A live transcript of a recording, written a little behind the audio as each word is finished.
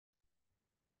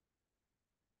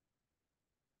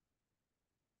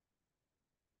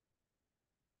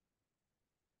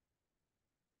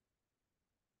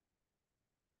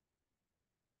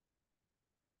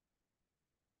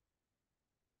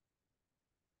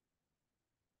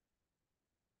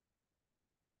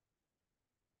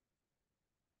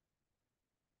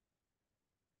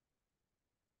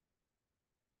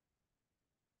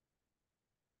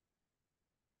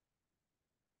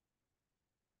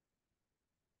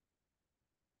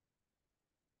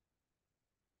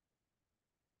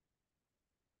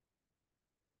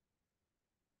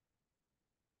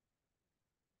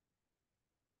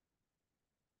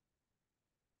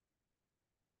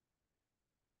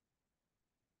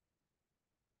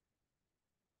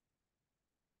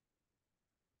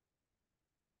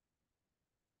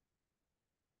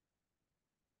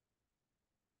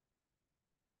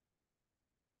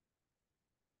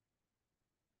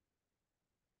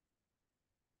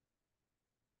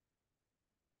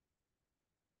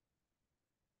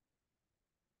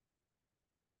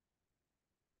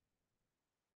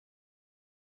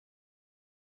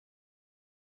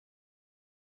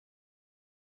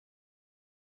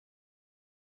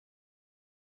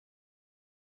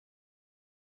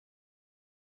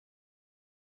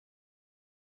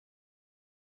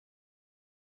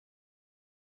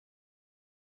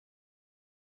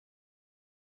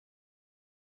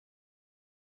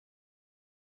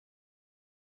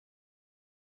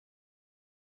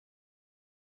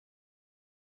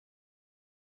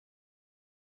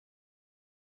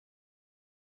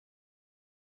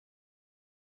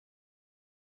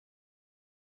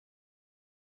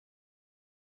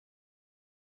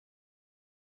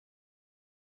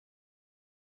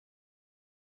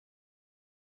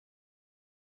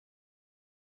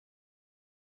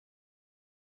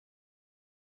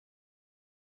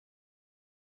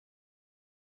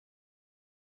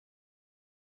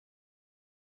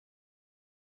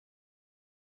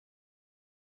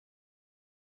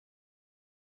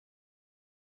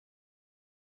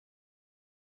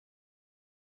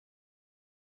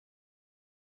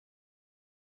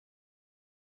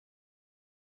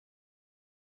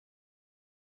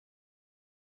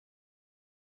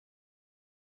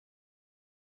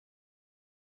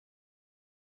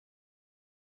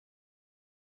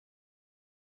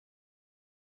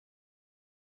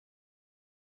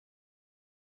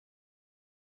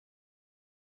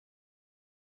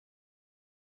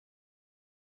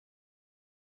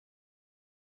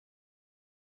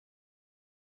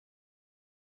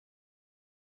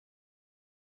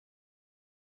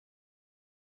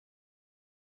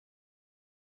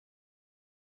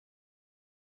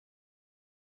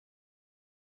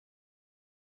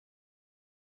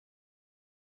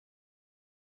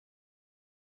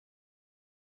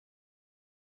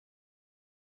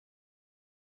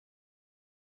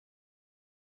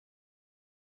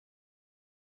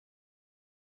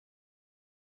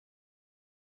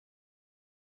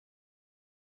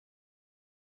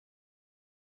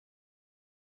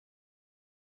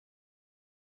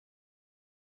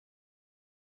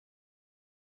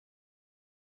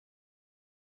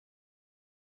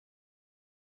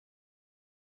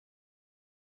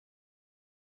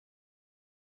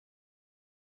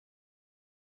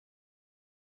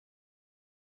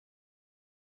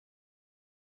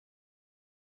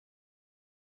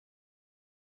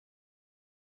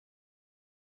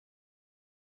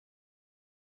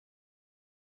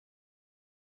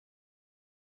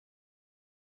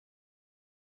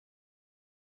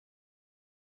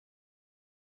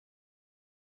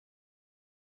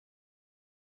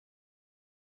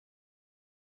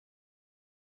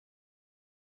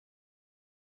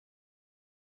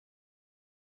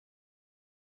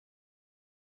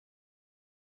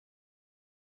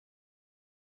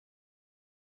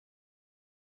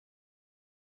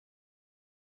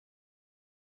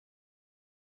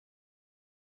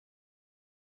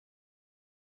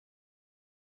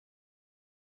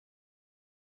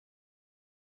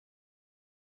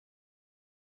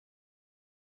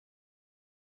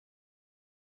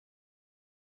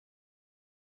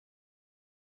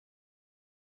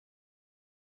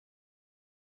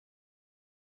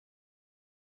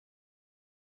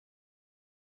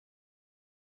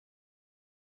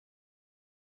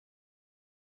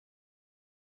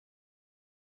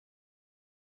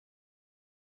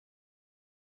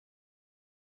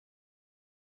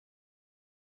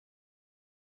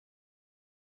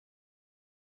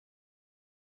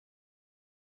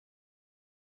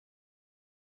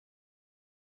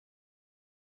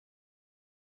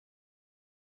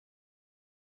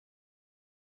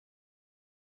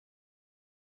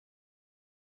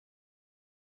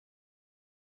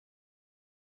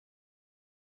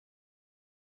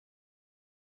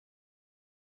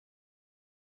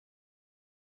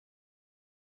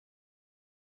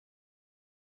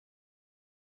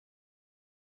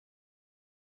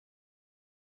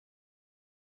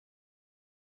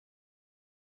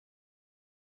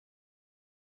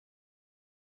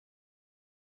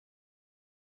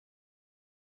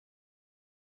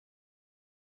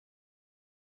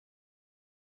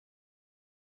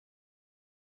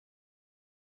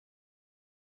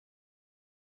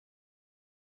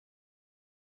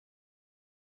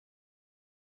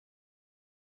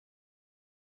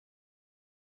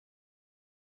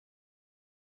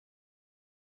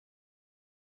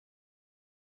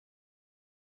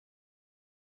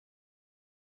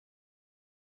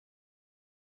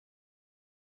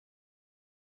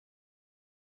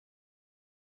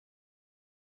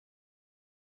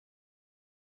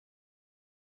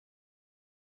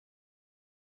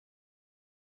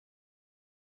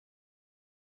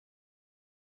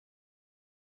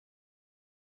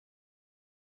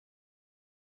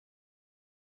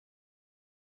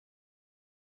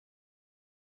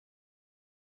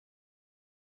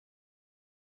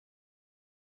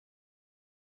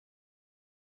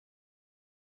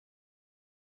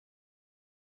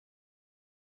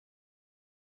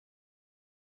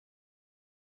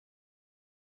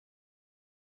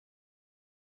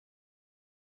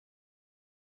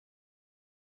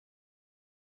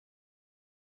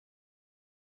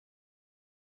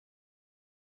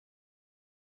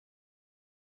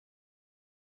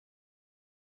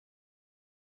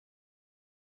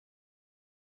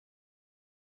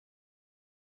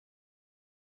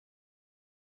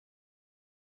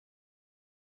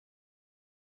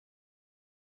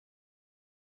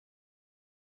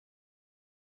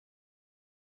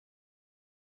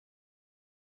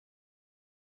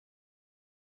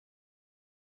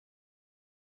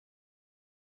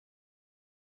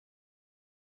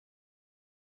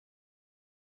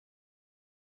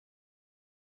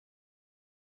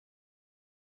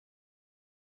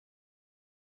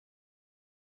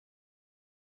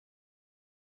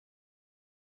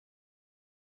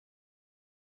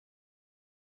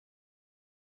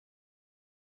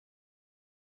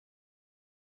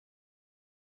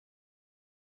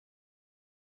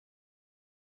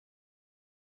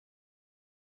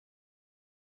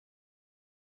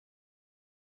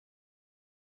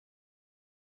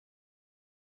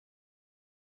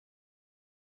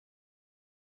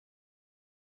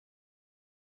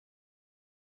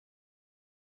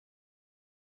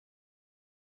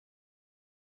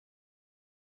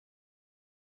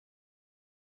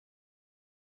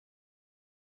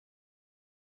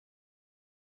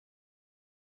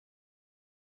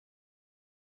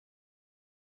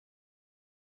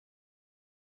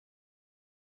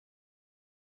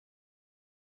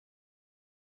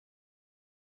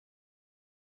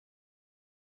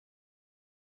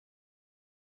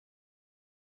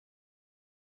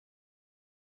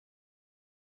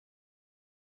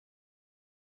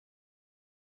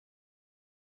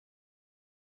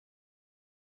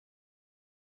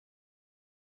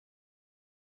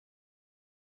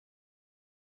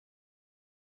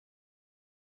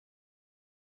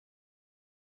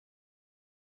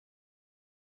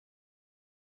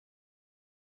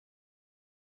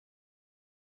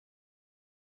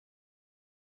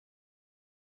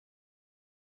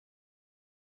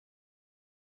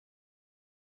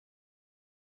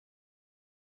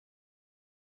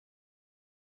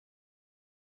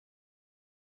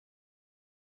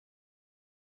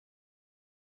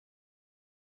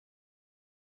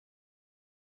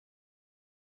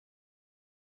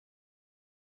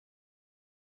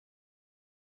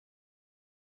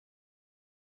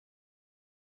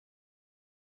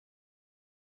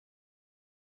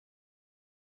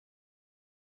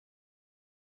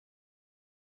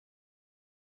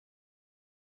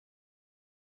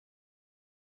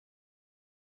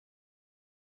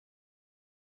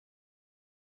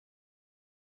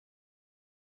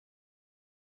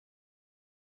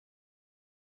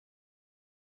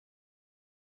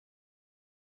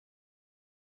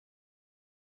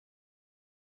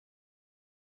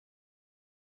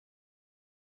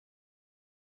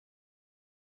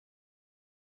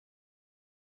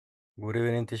Good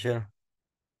evening, teacher.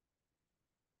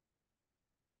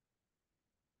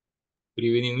 Good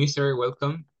evening, mister.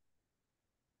 Welcome.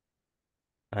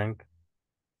 Thank.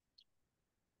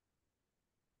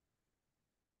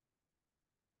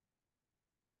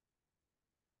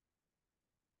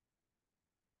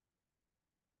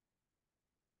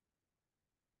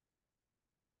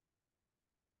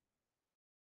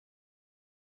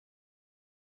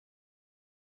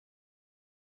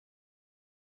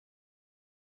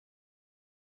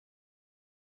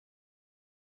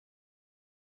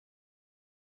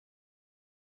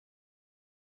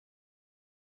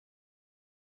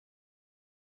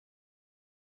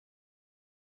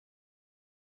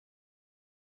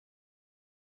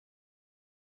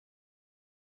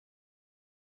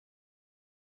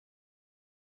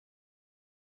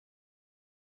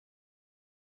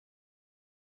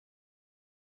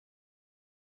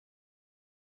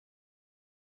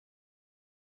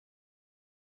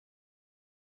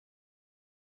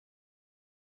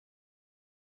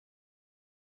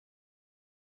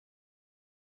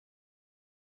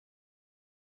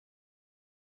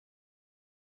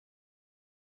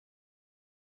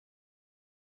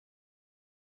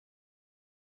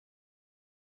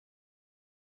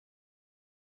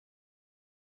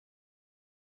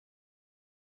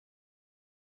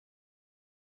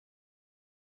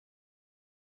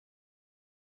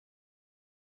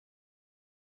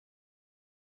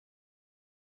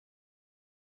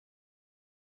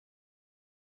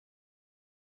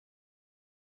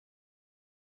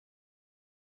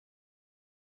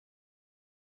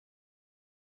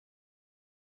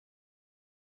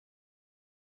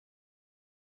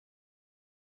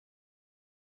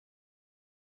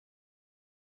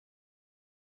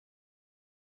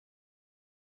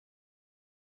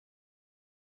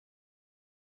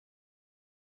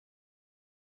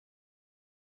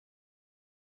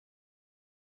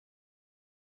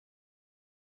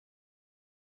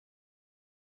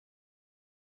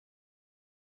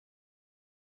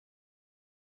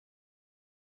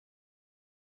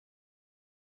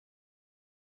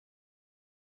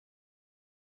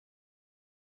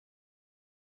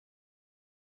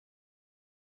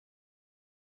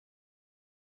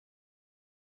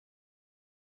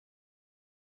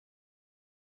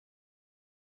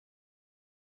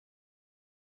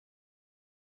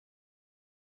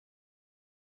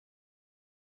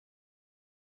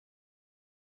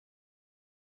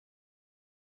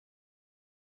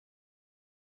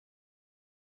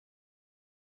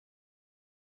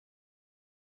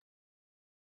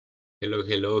 Hello,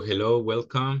 hello, hello.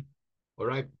 Welcome. All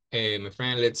right, my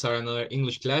friend, let's start another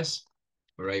English class.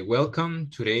 All right, welcome.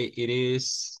 Today it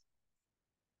is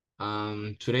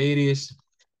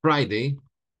Friday,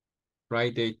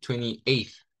 Friday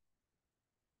 28th.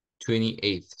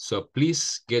 So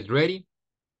please get ready.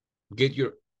 Get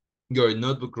your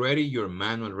notebook ready, your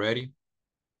manual ready.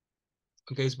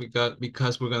 Okay, so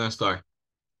because we're gonna start.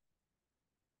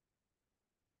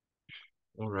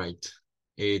 All right.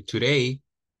 Today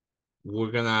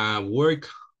we're gonna work,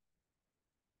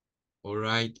 all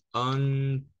right,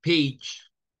 on page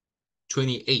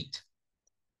 28.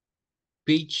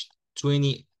 Page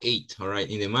 28. All right.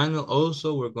 In the manual,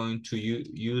 also, we're going to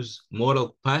use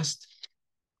modal past.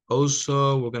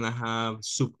 Also, we're going to have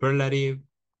superlative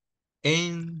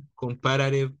and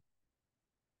comparative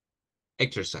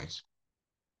exercise.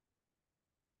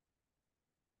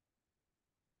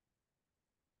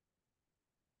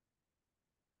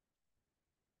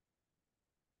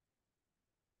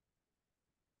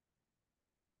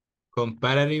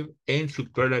 Comparative and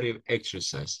superlative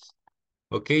exercises.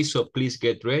 Okay, so please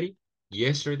get ready.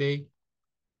 Yesterday,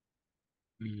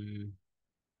 we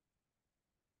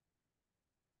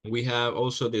have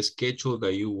also the schedule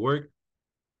that you work.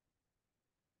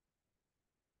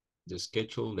 The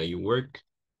schedule that you work.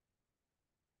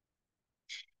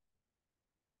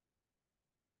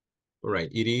 All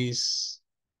right, it is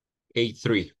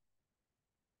 8-3.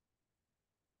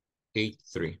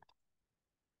 8-3.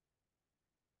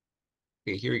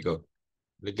 Okay, here we go.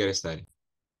 Let's get started.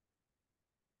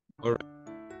 All right.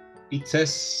 It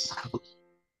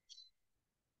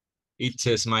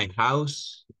says my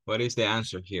house. What is the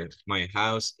answer here? My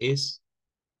house is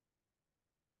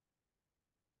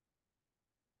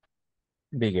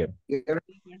Bigger.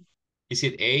 Is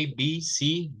it A, B,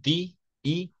 C, D,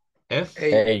 E, F?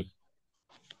 A.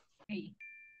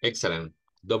 Excellent.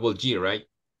 Double G, right?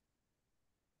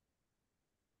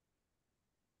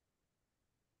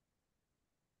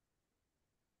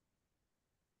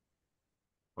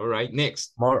 All right,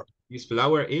 next. More This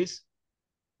flower is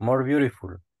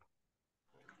beautiful.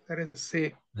 Letter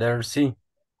C. Letter C.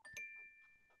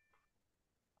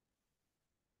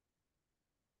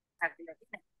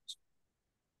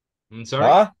 I'm sorry.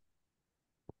 Huh?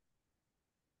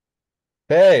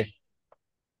 Hey,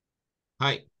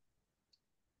 Hi.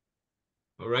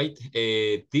 All right.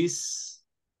 This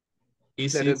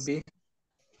Letter is B.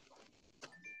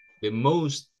 the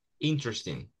most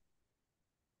interesting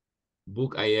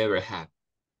book I ever had.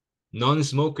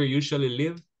 Non-smoker usually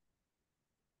live.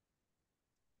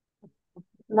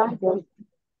 Longer.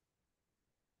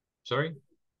 Sorry.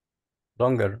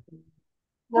 longer.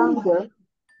 Longer.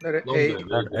 Letter A. Longer. Very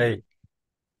Letter good. A.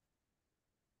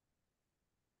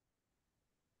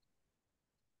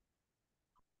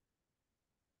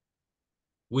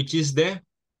 Which is the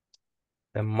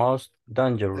The most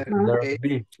dangerous. Letter Letter A.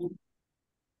 B.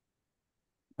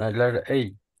 Letter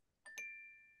A.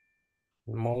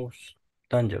 Most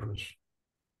dangerous.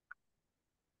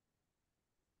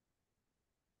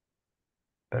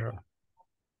 Better.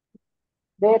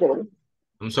 Better.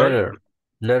 I'm sorry. Better.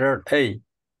 Letter A.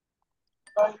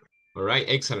 All right.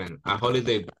 Excellent. A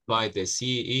holiday by the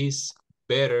sea is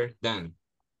better than.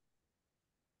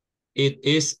 It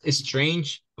is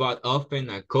strange, but often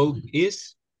a coke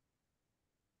is.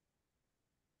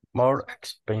 More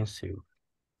expensive.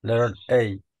 Letter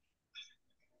A.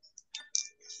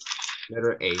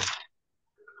 Letter A.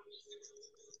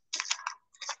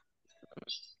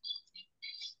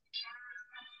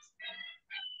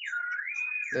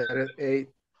 Letter A.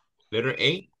 Letter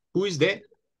A. Who is the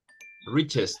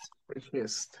richest?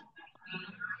 Richest.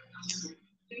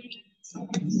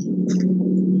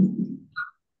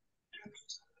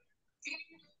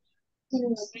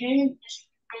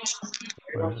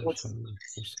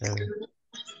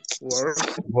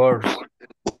 Worst. Worst.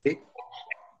 A.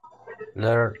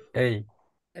 Letter A.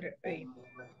 Letter A.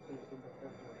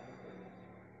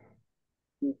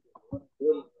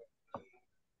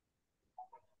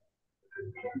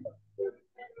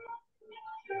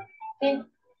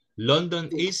 London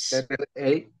is Letter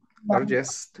A.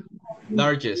 Largest.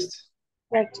 largest.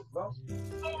 Right.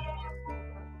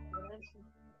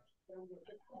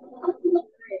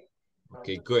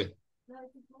 Okay, good.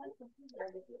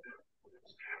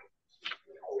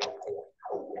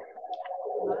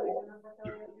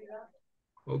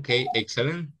 Okay,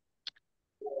 excellent.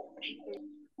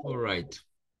 All right.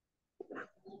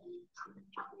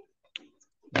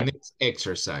 Next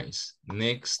exercise.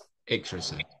 Next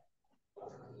exercise.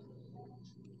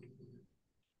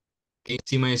 Can you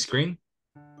see my screen?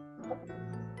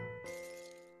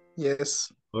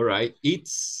 Yes. All right.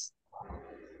 It's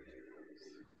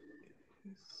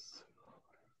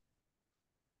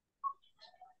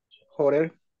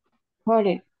Hotter.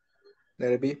 Hotter.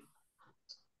 Letter B.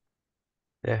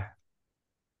 Yeah.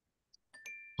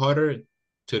 hotter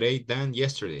today than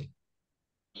yesterday.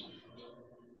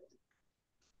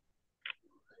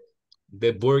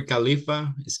 The Burj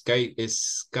Khalifa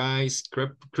skyscraper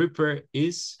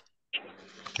is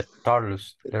The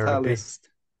tallest. The Letter B. tallest.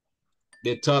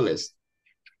 the tallest.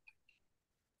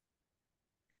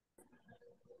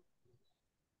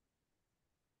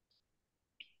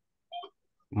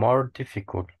 More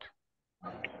difficult.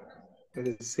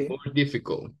 Letter C. More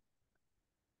difficult.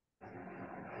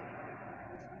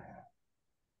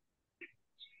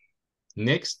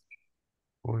 Next,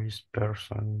 Who is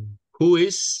person? who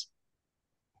is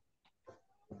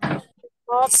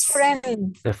Most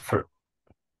friendly. The fr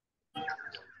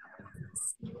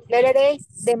Letter A.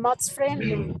 The most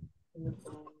friendly.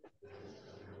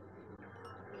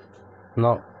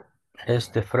 No. Es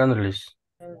the friendliest.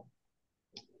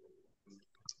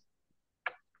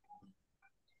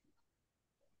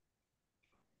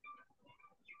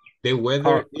 the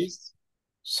weather Oh, is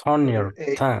sunnier.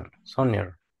 Letter A.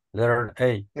 Sunnier. Letter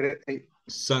A. Letter A.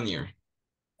 sunnier.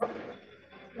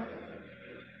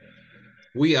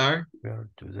 We are Where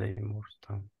today more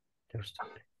time?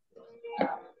 Yesterday.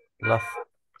 Last.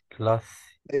 Last.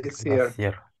 This Last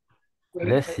year.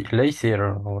 year.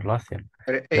 Lazier or last year.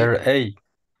 Letter A. Letter A.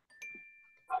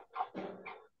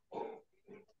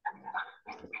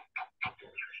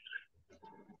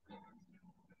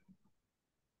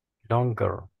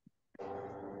 Longer.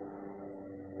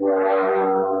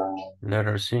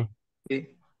 Letter C. B.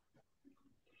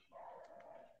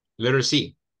 letter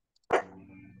C.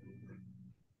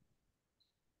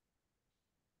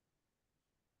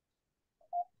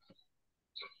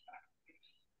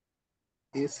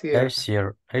 Easier.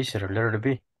 Easier. Easier. Letter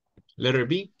B. Letter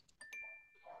B.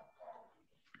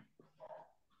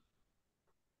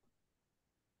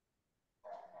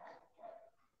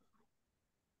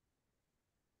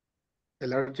 The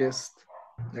largest.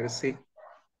 Letter C.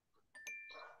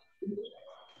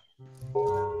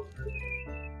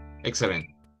 Excellent.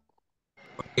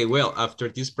 Okay, well, after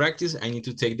this practice, I need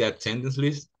to take the attendance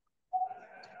list.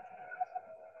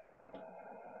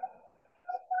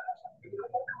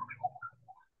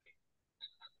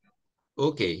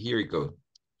 Okay, here we go.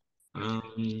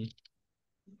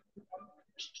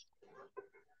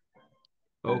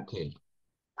 Okay.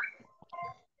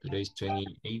 Today's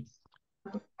 28th.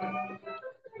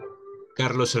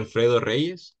 Carlos Alfredo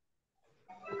Reyes.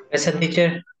 Present,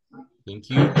 teacher. Thank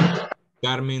you.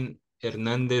 Carmen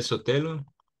Hernández Sotelo.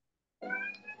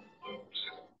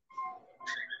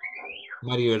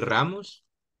 Maribel Ramos.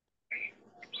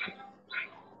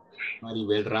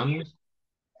 Maribel Ramos.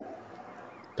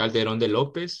 Calderón de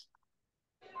López.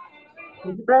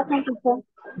 Present, teacher.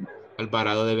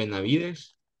 Alvarado de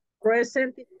Benavides.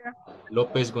 Present, teacher.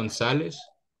 López González.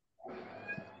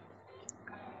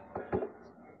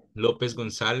 López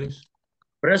González.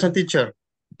 Present, teacher.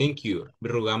 Thank you.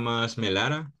 Rugamas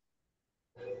Melara.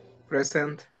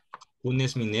 Present.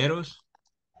 Funes Mineros.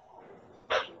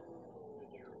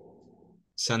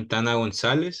 Santana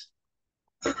González.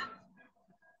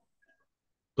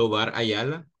 Tobar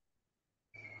Ayala.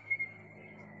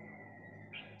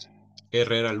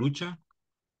 Herrera Lucha.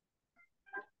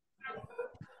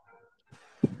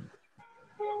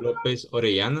 López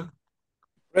Orellana.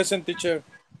 Present, teacher.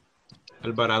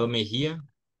 Alvarado Mejía.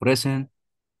 Present.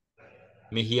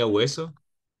 Mejía Hueso.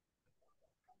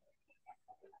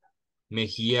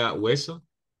 Mejía Hueso.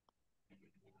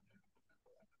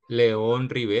 León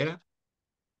Rivera.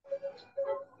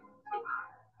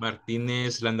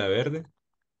 Martínez Landaverde.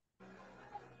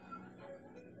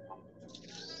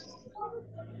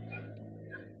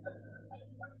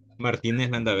 Martínez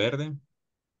Landaverde.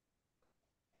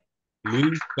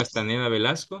 Luis Castaneda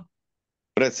Velasco.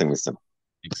 Present, mister.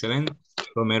 Excelente.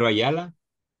 Romero Ayala.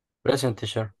 Present,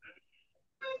 teacher.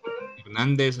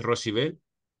 Hernández Rosibel.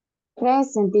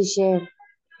 Present, teacher.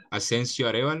 Asensio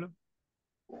Arevalo.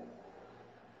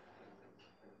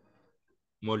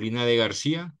 Molina de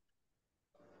García.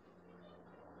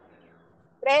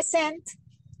 Present.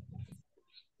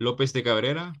 López de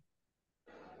Cabrera.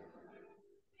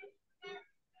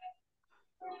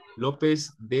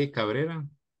 López de Cabrera.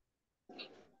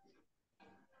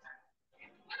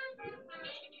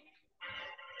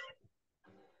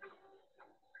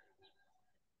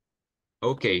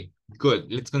 Okay,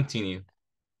 good. Let's continue.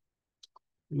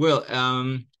 Well,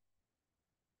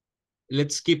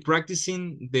 let's keep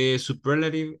practicing the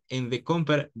superlative and the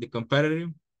comparative.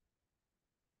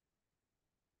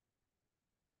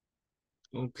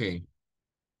 Okay.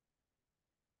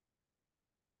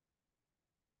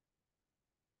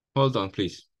 Hold on,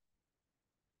 please.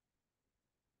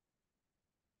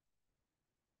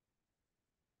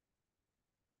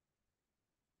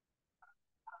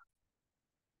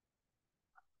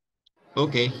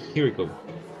 Okay, here we go.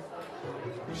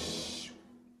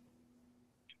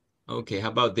 Okay, how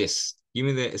about this? Give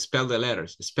me spell the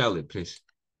letters. Spell it, please.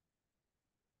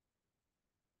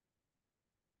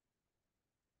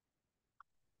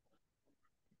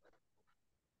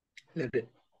 Letter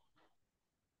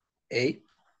A.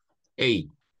 A.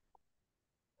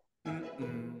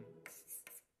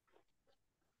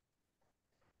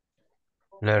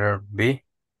 Letter B.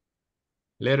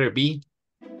 Letter B.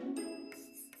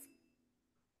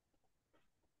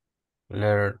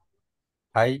 Letter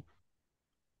I.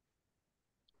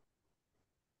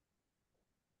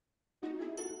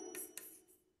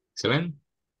 Excellent.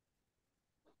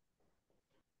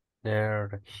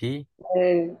 Letter G.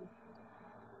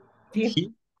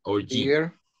 G or G?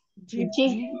 Bigger.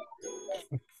 G.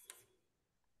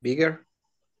 Bigger.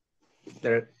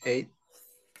 Letter A.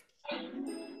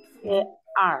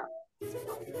 R.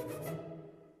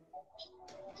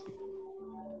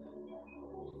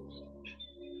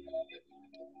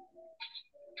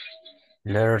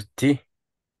 Letter T.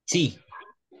 T.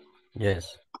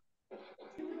 Yes.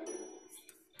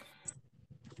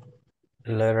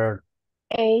 Letter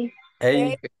A.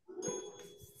 A.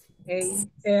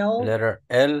 L. Letter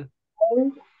L.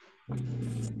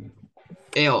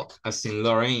 L as in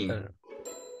Lorraine.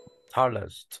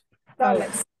 Tallest.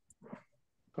 Tallest.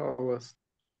 Tallest.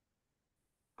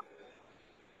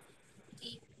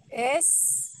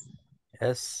 S.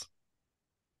 S.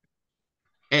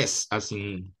 S as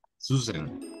in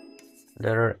Susan.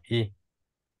 Letter E.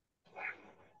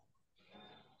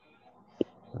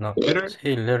 No. Letter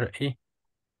Sí, letter E.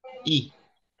 E.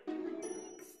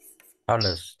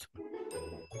 Tallest.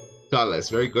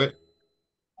 Tallest, very good.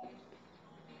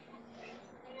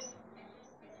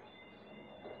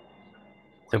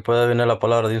 Se puede adivinar la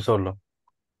palabra de un solo.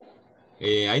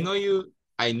 I know you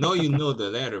know the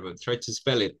letter, but try to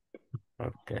spell it.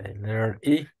 Okay. Letter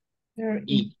E.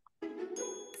 E.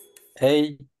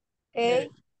 A. A.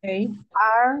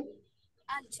 R.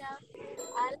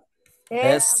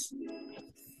 S.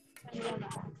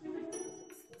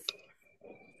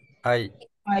 I.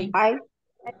 I.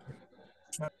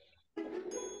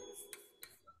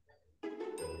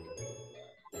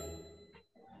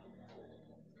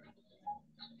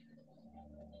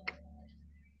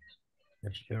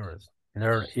 Yours.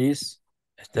 Letter is.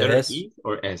 Letter S. E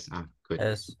or S? Ah, good.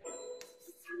 S.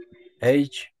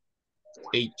 H.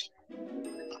 H.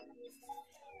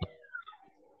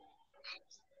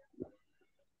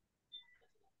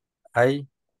 I.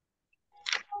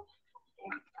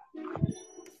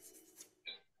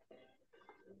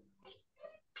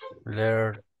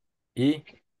 Letter E.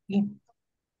 E.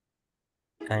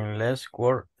 And last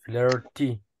word, letter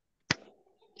T.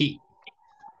 T.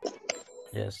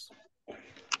 Yes.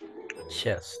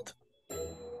 Chest.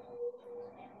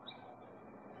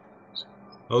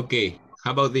 Okay,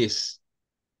 how about this?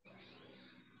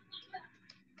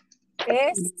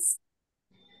 S.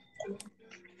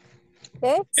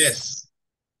 X. S.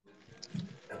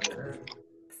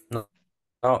 No,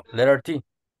 no, letter T.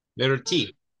 Letter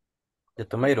T. The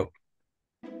tomato.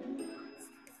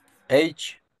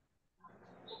 H.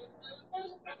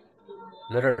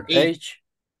 Letter A. H.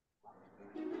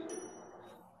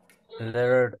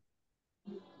 Letter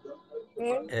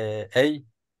A. A.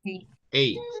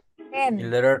 Y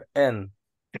letter N.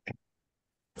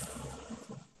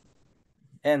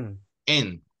 N.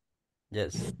 N.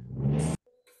 Yes.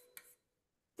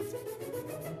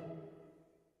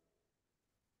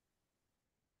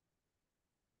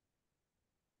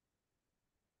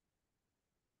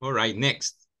 All right,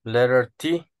 next. Letter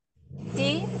T.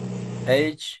 T.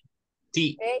 H.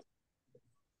 T. H.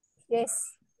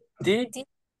 Yes. T. T.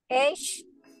 H.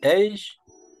 H.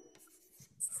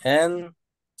 N.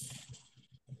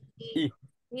 E.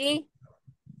 E.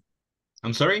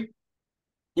 I'm sorry?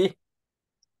 E.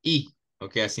 E.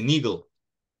 Okay, as in eagle.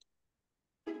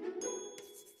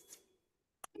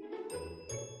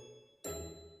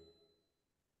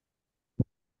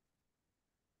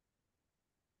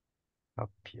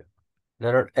 Up here.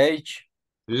 Letter H.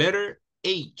 Letter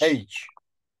H. H.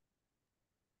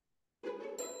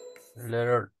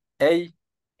 Letter A.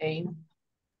 A.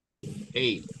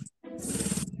 A.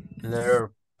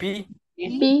 Letter P.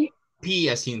 P. P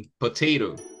as in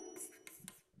potato.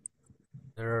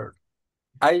 Letter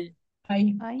I.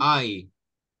 I. I.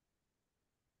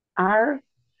 R.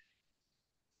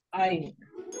 I.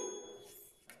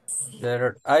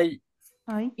 Letter I.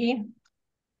 E.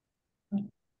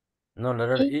 No,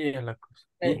 letter E es la cosa.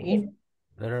 E. E.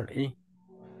 Letter E.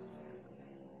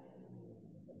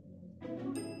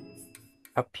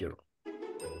 Up here.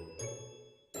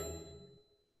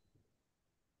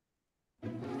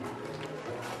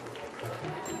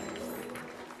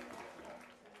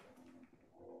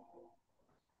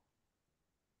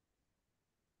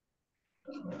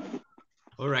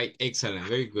 All right, excellent.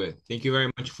 Very good. Thank you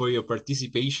very much for your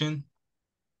participation.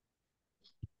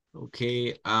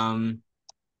 Okay,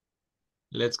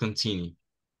 let's continue.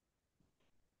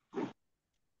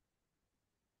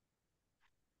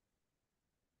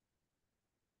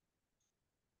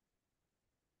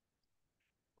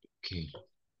 Okay.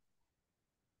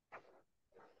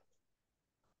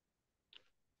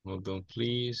 Hold on,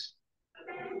 please.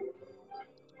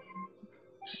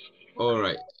 All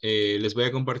right, les voy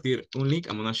a compartir un link.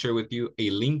 I'm gonna share with you a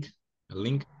link,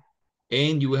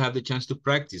 and you will have the chance to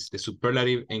practice the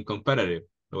superlative and comparative.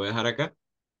 Lo voy a dejar acá,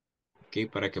 okay,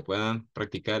 para que puedan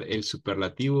practicar el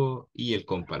superlativo y el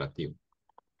comparativo.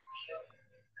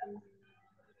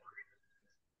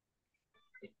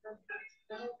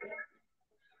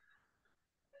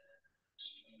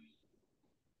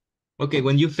 Okay,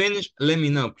 when you finish, let me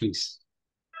know, please.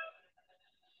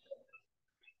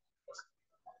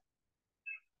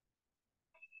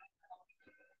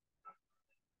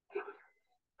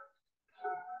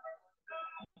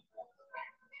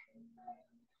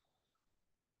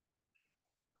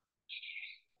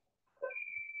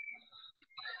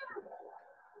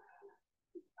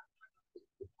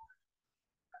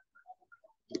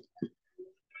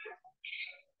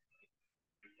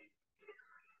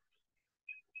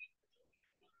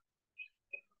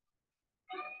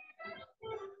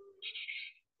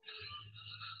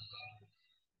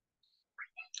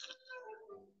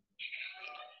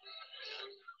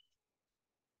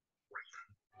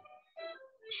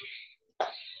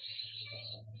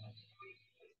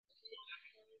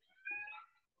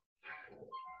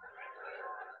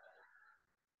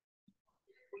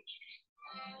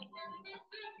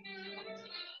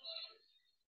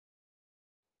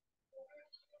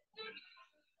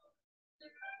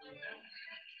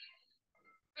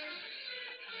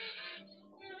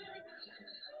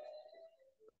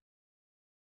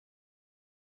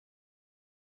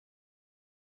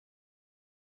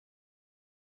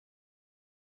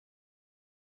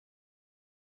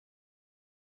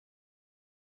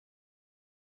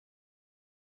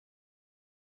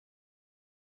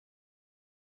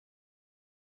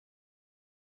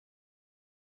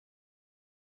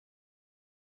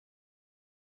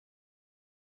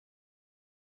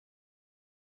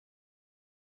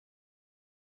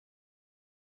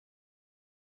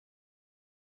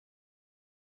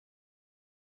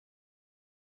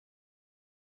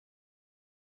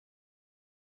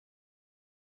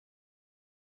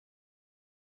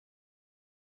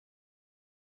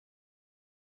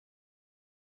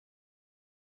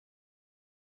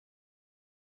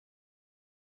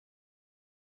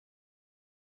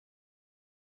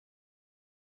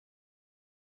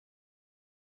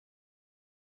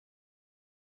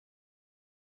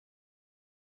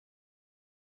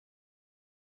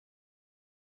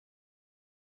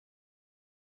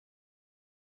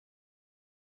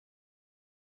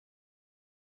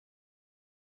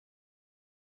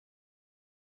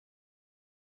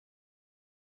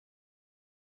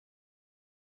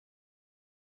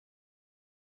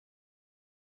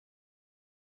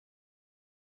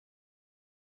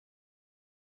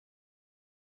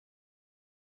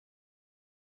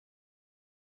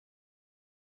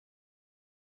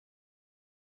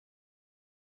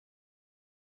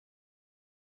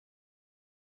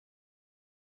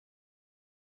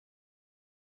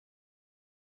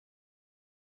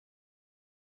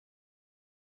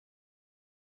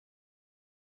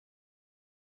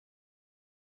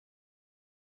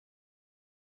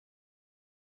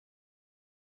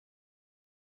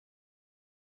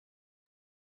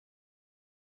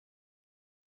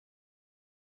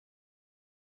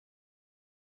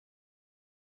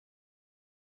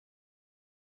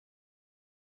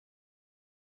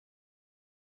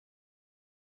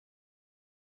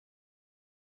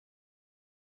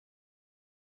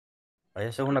 Ahí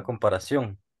esa es una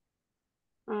comparación.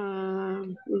 Ah,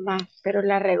 va, pero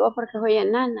la regó porque soy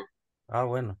enana. Ah,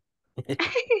 bueno.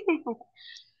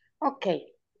 Ok.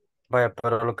 Vaya,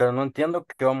 pero lo que no entiendo,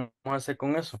 ¿qué vamos a hacer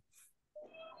con eso?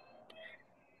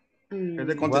 Es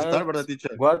de Mm, contestar, What, ¿verdad,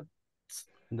 teacher? what's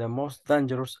the most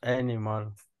dangerous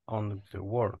animal on the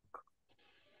world?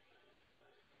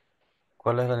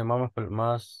 ¿Cuál es el animal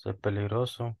más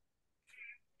peligroso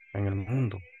en el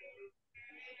mundo?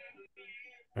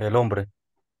 El hombre.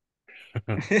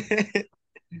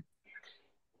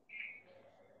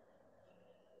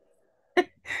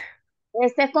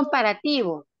 Este es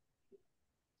comparativo.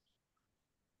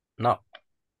 No,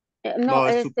 No, No,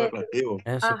 es este, superlativo.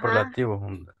 es ajá. superlativo.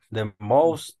 The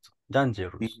most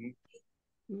dangerous. Ujú.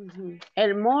 Ujú.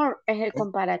 El more es el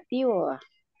comparativo. Va.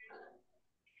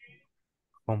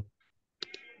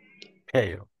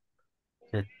 Compare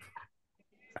the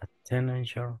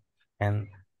teenager and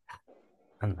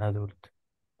an adult.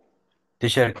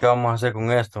 Teacher, ¿qué vamos a hacer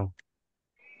con esto?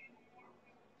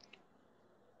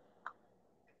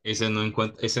 Ese no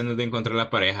es de encontrar la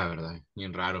pareja, ¿verdad?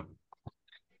 Bien raro.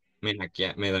 Me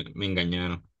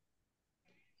engañaron.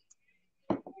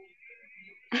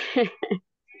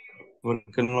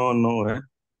 Porque no,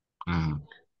 Ah,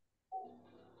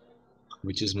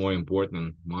 which is more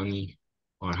important, money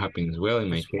or happiness? Well, in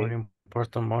my It's more case,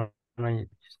 important money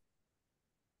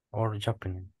or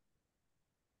Japan.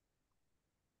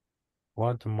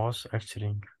 What the most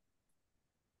exciting?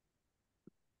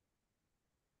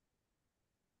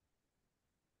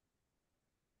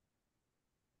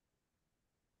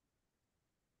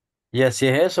 Y así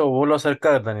es eso, vos lo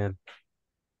acercás, Daniel.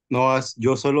 no,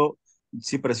 yo solo,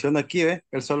 si presiono aquí, ¿ve?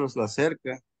 Él solo se lo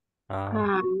acerca, Ah,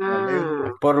 lo Ah,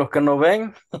 alejo, por los que no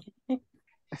ven,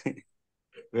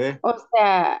 ¿ve? o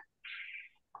sea,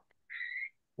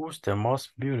 who's the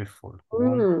most beautiful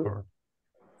one mm, girl?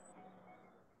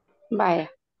 vaya.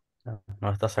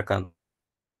 No está sacando.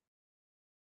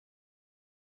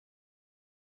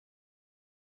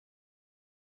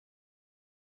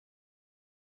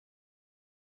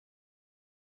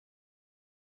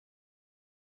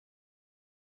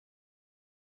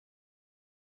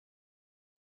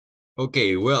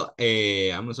 okay, well,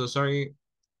 I'm so sorry.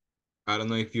 I don't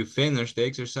know if you finished the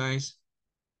exercise,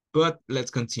 but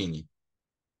let's continue.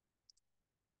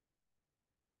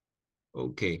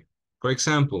 Okay. For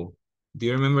example, do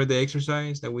you remember the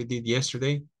exercise that we did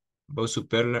yesterday about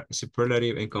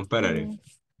superlative and comparative?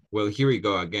 Well, here we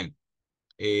go again.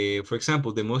 For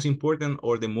example, the most important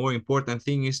or the more important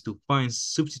thing is to find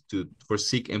substitute for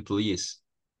sick employees.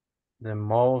 The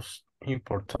most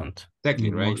important. Exactly,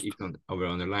 The right? most. It's over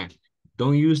on the line.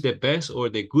 Don't use the best or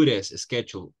the goodest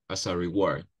schedule as a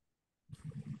reward.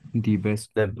 The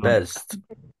best. The best.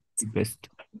 The best.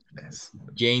 Yes.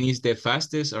 Jane is the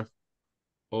fastest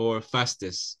or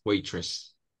fastest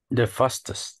waitress. The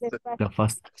fastest. The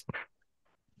first.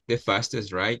 The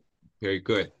fastest, right? Very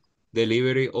good.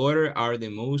 Delivery order are the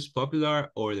most popular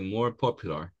or the more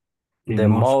popular? The The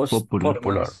most most popular. The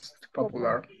popular. most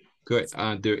popular.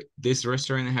 Good. This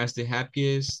restaurant has the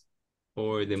happiest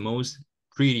or the most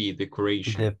pretty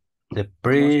decoration. The the The most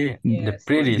pretty the Yes. The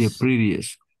prettiest.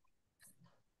 prettiest.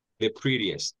 The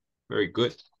prettiest. Very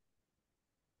good.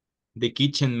 The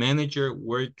kitchen manager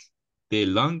worked the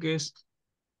longest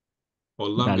or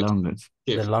The longest longest.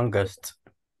 The shift. longest.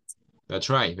 That's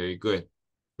right. Very good.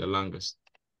 The longest.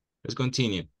 Let's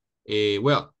continue.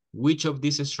 Well, which of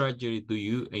these strategies do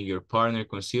you and your partner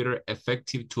consider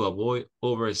effective to avoid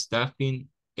overstaffing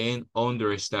and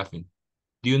understaffing?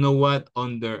 Do you know what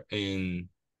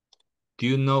do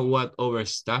you know what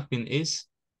overstaffing is?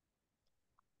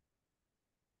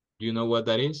 Do you know what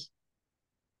that is?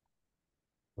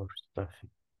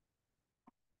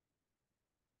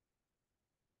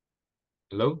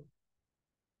 Hello?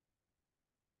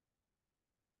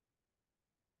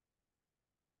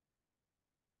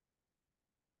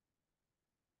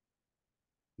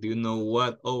 Do you know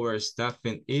what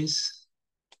overstaffing is?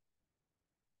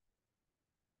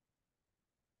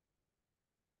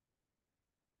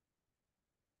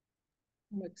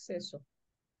 Un exceso.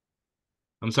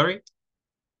 I'm sorry?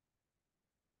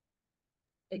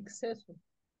 Exceso.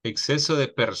 Exceso de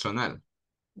personal.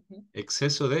 Ujú.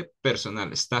 Exceso de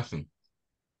personal, staffing.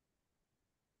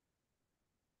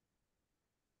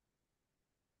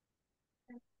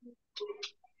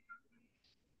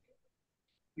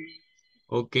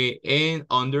 Ok, and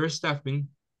understaffing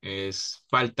es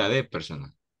falta de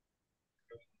personal.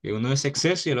 Que uno es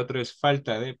exceso y el otro es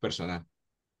falta de personal.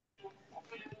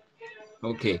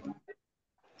 Ok.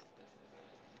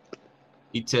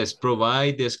 It says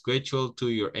provide the schedule to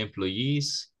your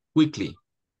employees quickly.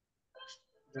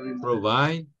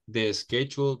 Provide the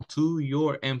schedule to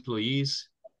your employees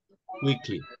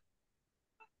quickly.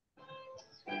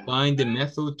 Find the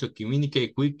method to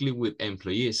communicate quickly with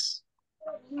employees.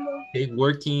 Take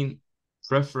working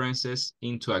preferences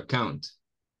into account.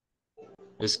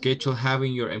 Schedule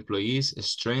having your employees'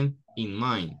 strength in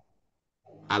mind.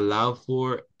 Allow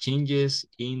for changes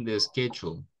in the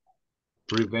schedule.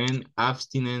 Prevent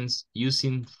abstinence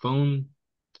using phone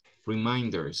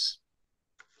reminders.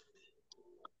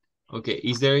 Okay,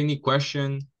 is there any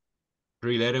question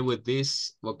related with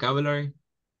this vocabulary,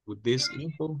 with this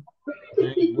info? Is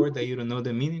there any word that you don't know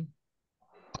the meaning?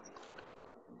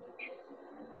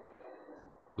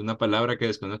 Una palabra que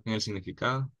desconozcan el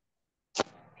significado.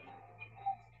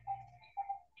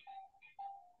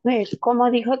 Pues,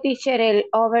 como dijo teacher, el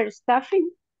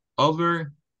overstaffing.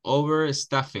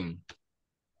 Overstaffing.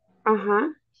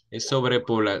 Ajá. Es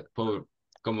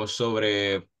como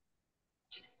sobre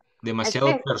demasiado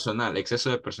Exceso. personal,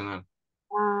 exceso de personal.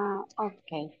 Ah,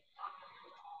 ok.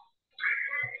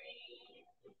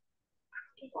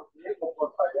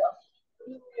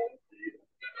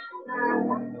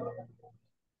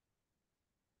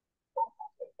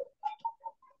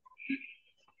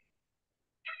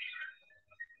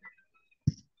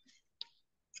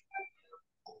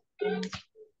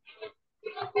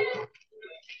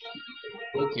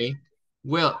 Okay.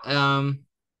 Well,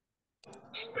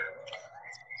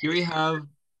 here we have,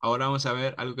 ahora vamos a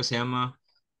ver algo que se llama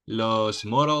los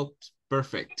modals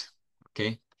perfect.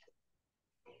 Okay.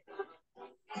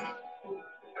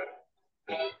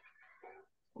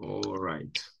 All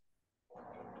right.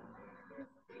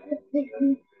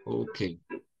 Okay.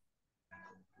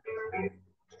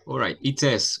 All right. It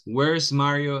says, where's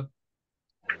Mario?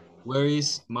 Where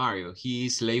is Mario? He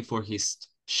is late for his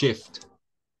shift.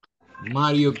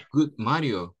 Mario,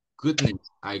 goodness,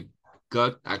 I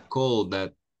got a call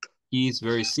that he is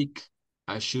very sick.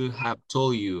 I should have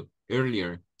told you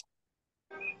earlier.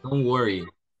 Don't worry,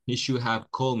 he should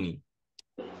have called me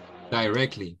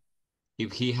directly.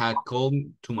 If he had called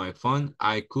to my phone,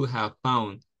 I could have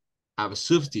found a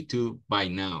substitute by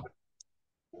now.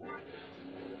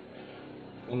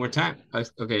 One more time.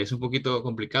 Okay, es un poquito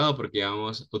complicado porque ya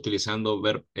vamos utilizando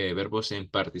verbos en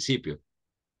participio.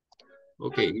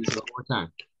 Okay, one more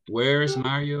time. Where's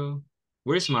Mario?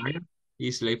 Where's Mario?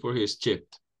 He's late for his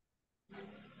shift.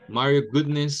 Mario,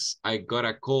 goodness, I got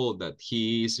a call that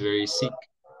he is very sick.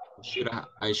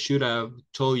 I should have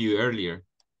told you earlier.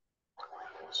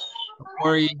 Don't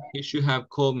worry, he should have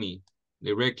called me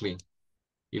directly.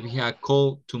 If he had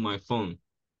called to my phone,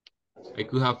 I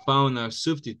could have found a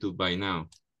substitute by now.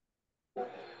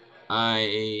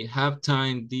 I have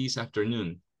time this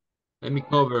afternoon. Let me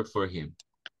cover for him.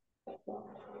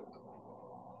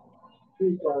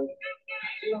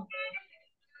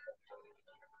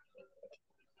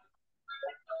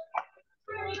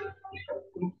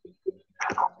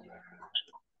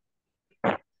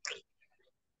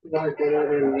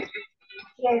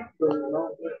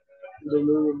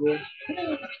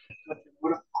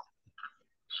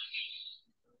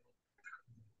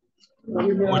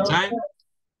 One more time.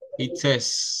 It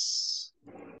says,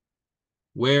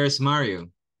 where's Mario?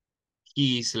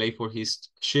 He is late for his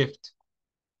shift.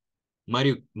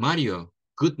 Mario,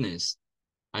 goodness,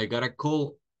 I got a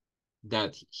call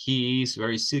that he is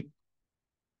very sick.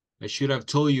 I should have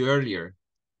told you earlier.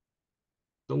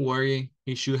 Don't worry,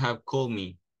 he should have called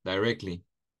me directly.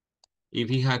 If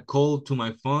he had called to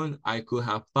my phone, I could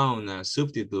have found a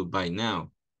substitute by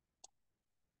now.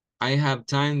 I have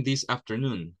time this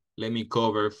afternoon. Let me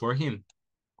cover for him.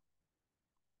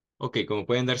 Ok, como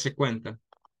pueden darse cuenta,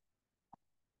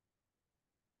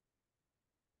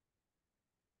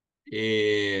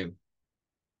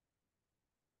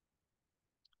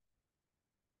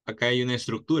 acá hay una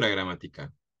estructura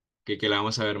gramatical que la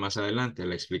vamos a ver más adelante,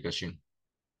 la explicación,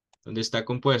 donde está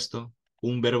compuesto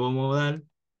un verbo modal,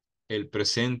 el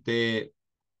presente,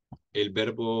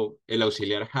 el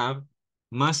auxiliar have,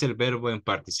 más el verbo en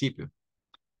participio,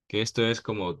 que esto es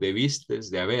como debiste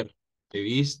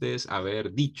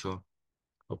haber dicho,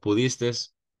 o pudiste,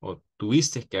 o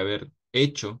tuviste que haber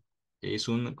hecho, que es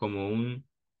una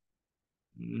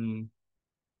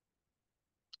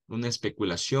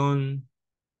especulación,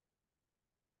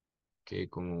 que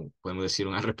como podemos decir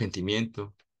un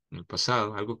arrepentimiento en el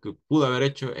pasado, algo que pudo haber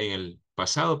hecho en el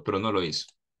pasado, pero no lo hizo.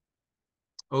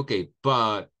 Okay,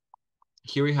 but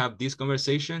here we have this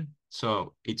conversation.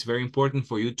 So it's very important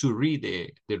for you to read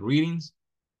the readings.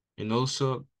 And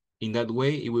also in that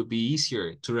way, it will be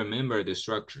easier to remember the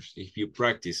structures if you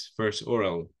practice first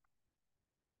oral.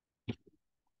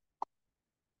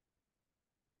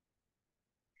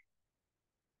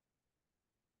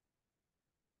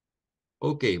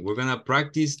 Okay, we're gonna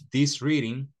practice this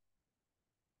reading.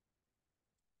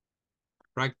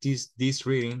 Practice this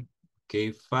reading.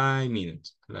 Okay, 5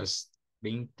 minutes. Las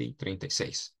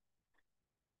 20:36.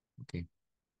 Okay.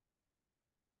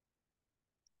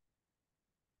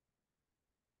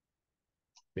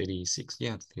 Thirty-six,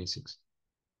 yeah, 36.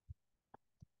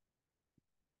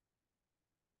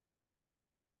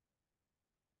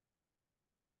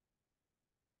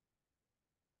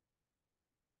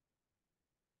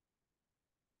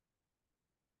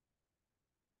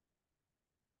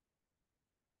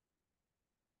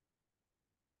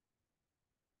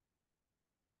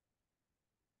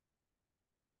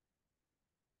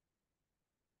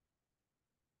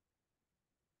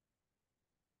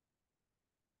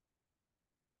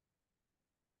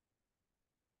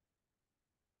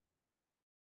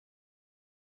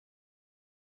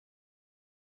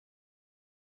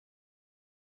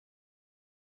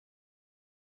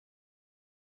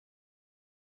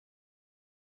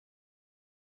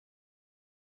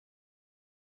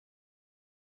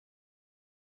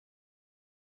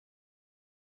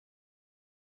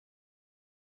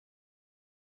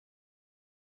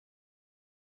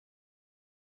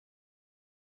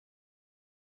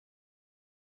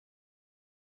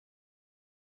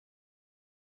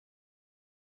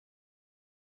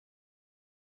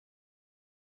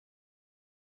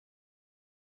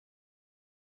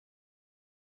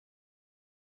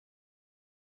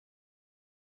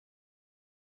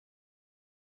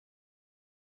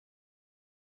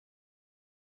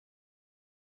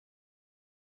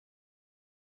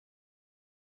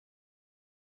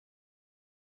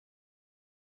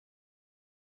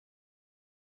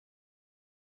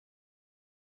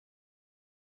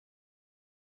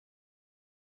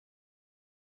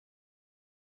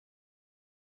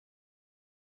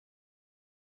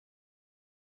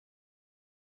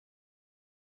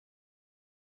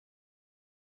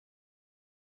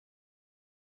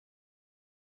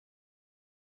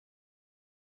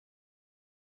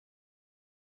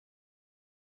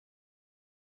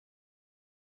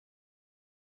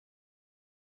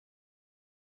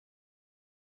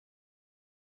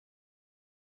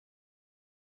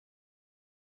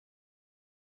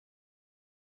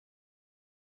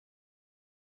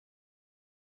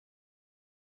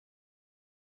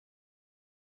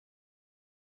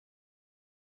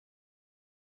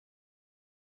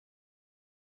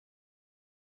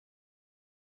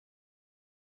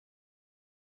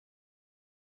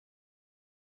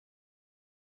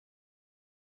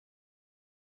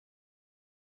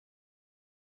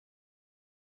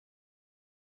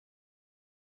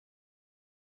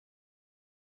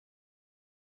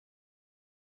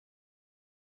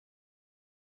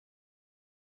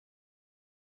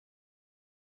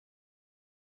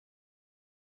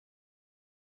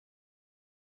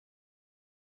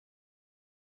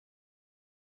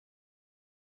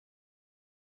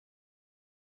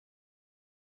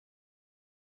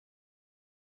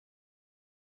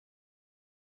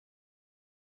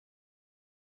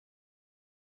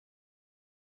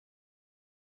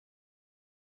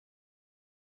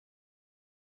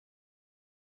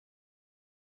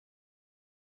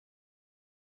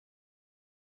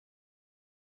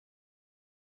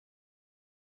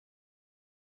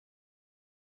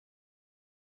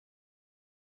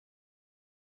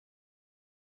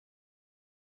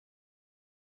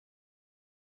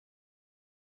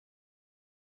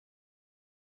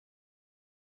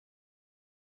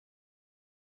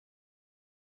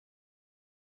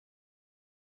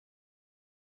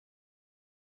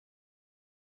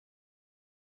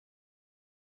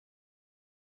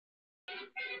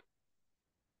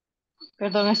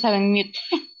 Perdón, estaba en mute.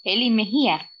 Eli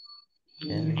Mejía.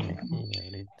 Kelly Mejía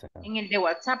ahorita. En el de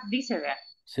WhatsApp dice, vea.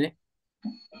 ¿Sí?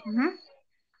 Ujú.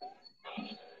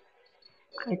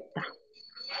 Ahí está.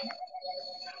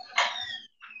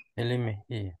 Kelly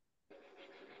Mejía.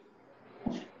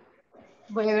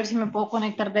 Voy a ver si me puedo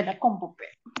conectar de la compu.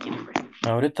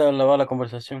 Ahorita la va la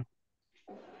conversación.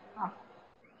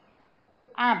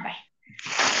 Vale.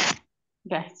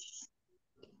 Gracias.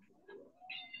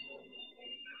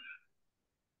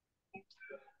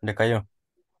 ¿Le cayó?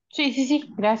 Sí, sí,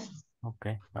 sí, gracias. Ok,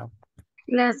 vamos.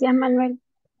 Gracias, Manuel.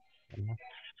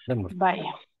 Démosle.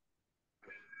 Vaya.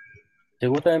 Si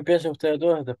gusta, empiece ustedes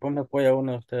dos, después me apoya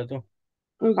uno de ustedes dos.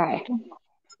 Vale.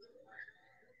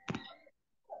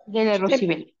 Dele,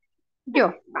 Rosibel. Yo.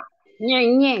 Va.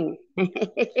 Ñen, ñen.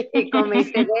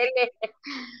 Comencé dele.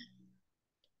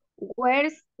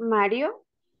 Where's Mario?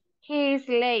 He is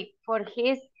late for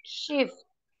his shift.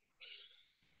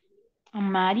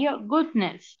 Mario,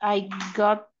 goodness, I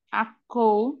got a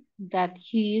call that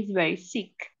he is very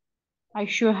sick. I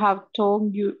should have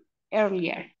told you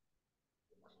earlier.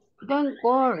 Don't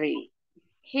worry.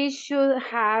 He should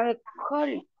have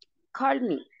called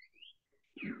me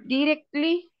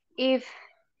directly if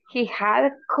he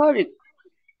had called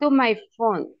to my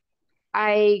phone.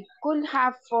 I could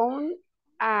have found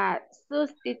a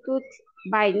substitute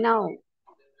by now.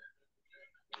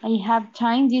 I have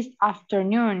time this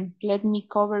afternoon. Let me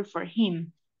cover for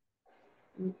him.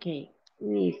 Ok,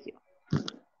 inicio.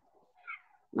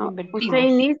 No, usted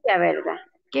Invertimos. inicia, ¿verdad?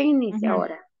 ¿Quién inicia Ujú.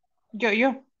 ahora?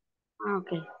 Yo. Ah,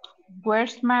 ok.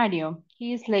 Where's Mario?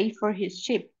 He is late for his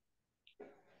ship.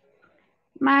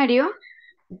 Mario,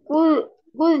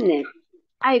 goodness,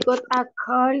 I got a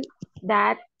call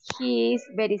that he is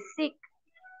very sick.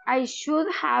 I should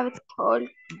have told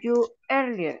you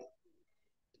earlier.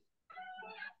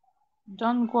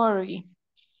 Don't worry.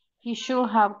 He should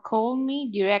have called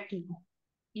me directly.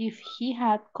 If he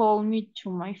had called me to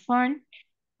my phone,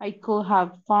 I could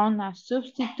have found a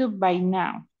substitute by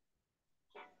now.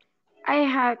 I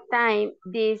have time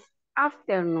this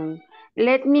afternoon.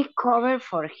 Let me cover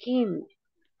for him.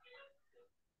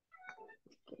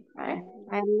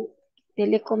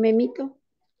 Dele come mito.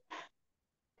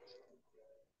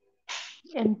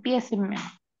 Empiéceme.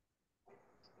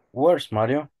 Where's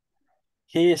Mario?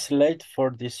 He is late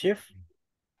for this shift.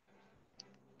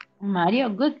 Mario,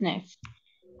 goodness.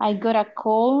 I got a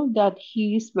call that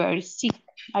he is very sick.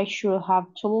 I should have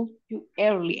told you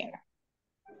earlier.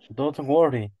 Don't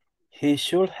worry. He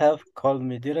should have called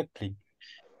me directly.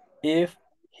 If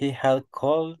he had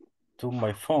called to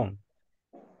my phone,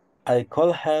 I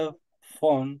could have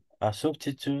found a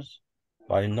substitute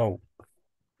by now.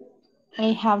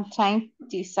 I have time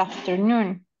this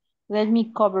afternoon. Let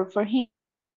me cover for him.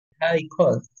 I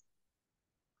called.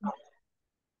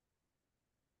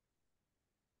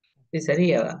 ¿Qué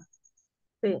sería? ¿Va?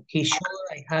 Sí. He should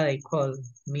I had I called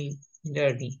me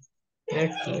dirty.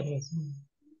 Dirty.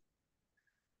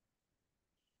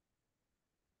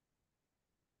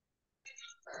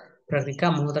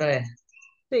 Practicamos otra vez.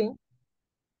 Sí.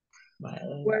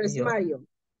 Vale, Where is yo. Mario?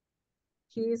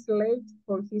 He is late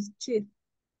for his shift.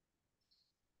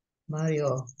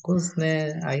 Mario,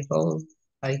 goodness, I called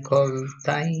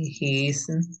time. He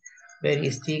isn't very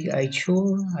sick. I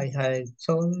had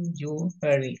told you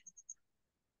earlier.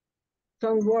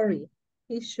 Don't worry.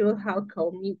 He should have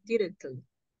called me directly.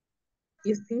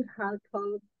 If he had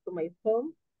called to my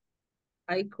phone,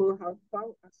 I could have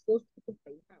found a substitute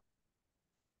by now.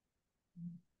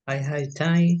 I had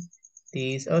time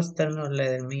this afternoon.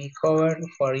 Let me cover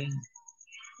for him.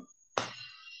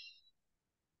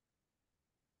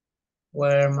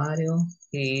 Where Mario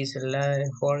he is late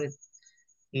for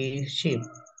his shift.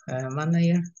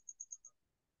 Manager,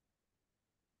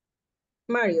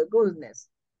 Mario, goodness.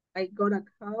 I got a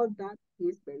call that he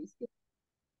is very sick.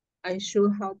 I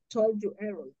should have told you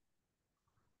earlier.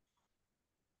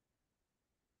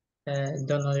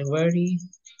 don't worry.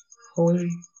 Hold.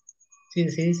 Sí,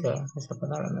 esa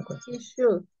palabra me cuesta. He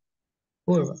should.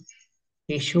 Curva.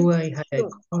 He He should I had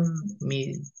should. called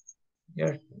me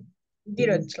Directly.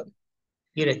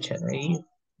 directly.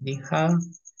 They have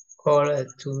called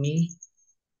to me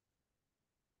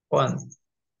one.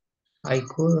 I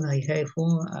have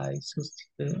found I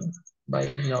substitute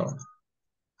by now.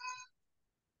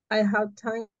 I have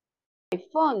time. My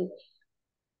phone.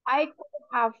 I could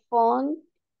have found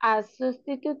a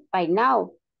substitute by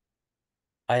now.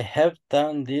 I have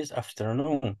done this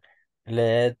afternoon.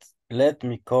 Let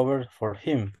me cover for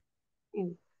him.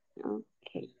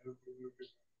 Okay.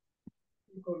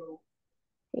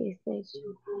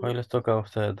 Hoy les toca a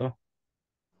ustedes dos.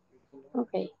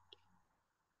 Okay.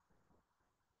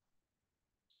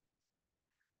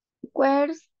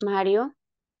 Where's Mario?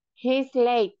 He's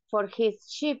late for his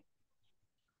ship.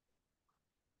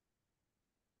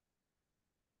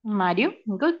 Mario,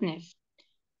 goodness.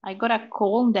 I got a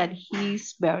call that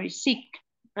he's very sick.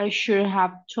 I should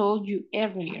have told you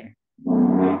earlier.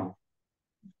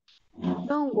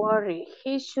 Don't worry,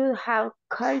 he should have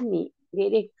called me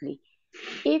directly.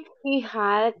 If he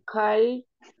had called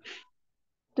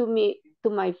to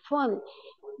my phone,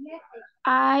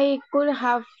 I could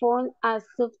have found a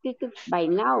substitute by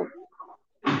now.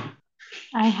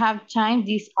 I have time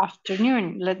this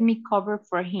afternoon. Let me cover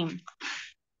for him.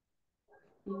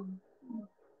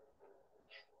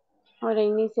 Ahora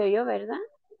inicio yo, ¿verdad?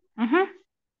 Uh-huh.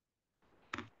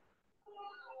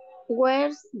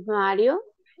 Where's Mario?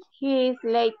 He is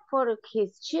late for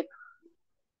his ship.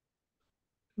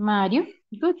 Mario,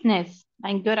 goodness.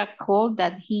 I got a call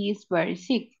that he is very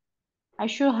sick. I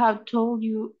should have told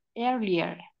you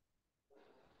earlier.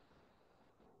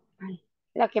 Ay,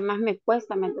 la que más me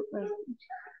cuesta me tocó.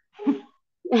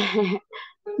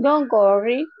 Don't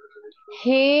worry,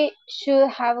 He should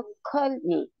have called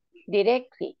me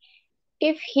directly.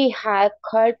 If he had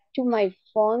called to my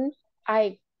phone,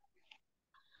 I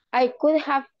could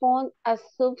have found a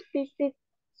substitute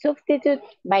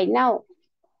by now.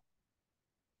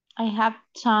 I have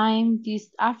time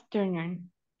this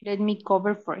afternoon. Let me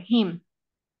cover for him.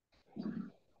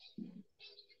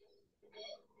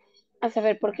 A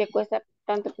saber por qué cuesta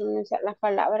tanto pronunciar las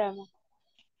palabras. ¿No?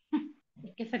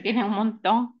 Es que se tiene un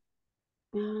montón.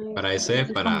 Para ese,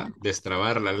 para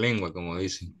destrabar la lengua, como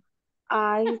dicen.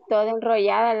 Ay, toda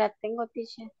enrollada la tengo,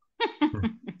 teacher.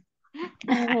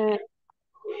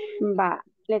 Va,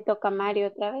 le toca a Mario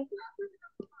otra vez.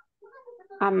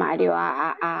 A Mario,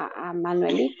 a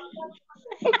Manuelito.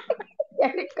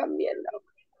 Ya le cambié el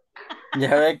nombre.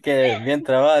 Ya ve que bien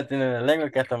trabada tiene la lengua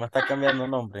que hasta me está cambiando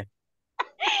nombre.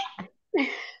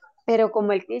 Pero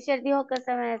como el teacher dijo que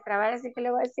se me destrabara, así que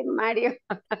le voy a decir Mario.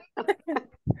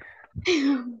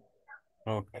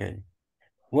 Okay.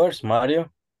 Where's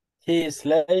Mario? He is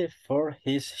late for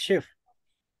his shift.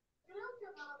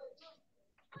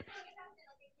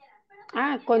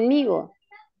 Ah, conmigo.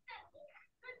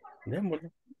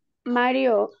 Démosle.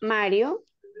 Mario,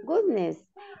 goodness.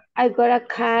 I got a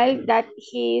call that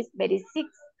he is very sick.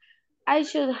 I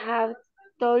should have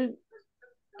told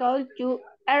you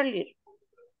earlier.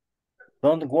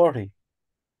 Don't worry.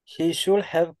 He should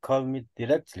have called me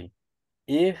directly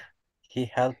if he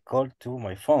had called to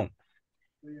my phone.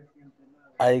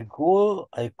 I could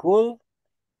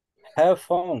have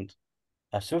found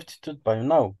a substitute by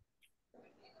now.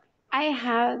 I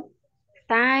have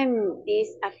time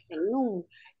this afternoon.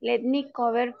 Let me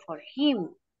cover for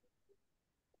him.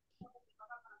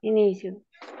 Inicio.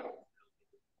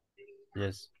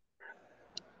 Yes.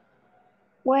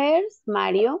 Where's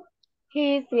Mario?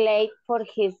 He is late for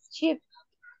his shift.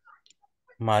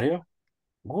 Mario?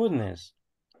 Goodness.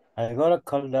 I got a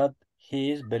call that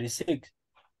he is very sick.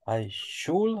 I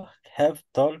should have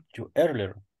told you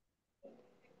earlier.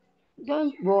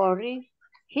 Don't worry.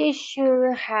 He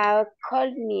should have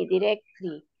called me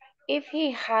directly. If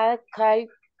he had called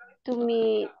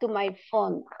to my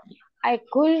phone, I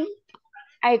could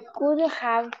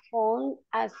have found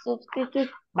a substitute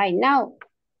by now.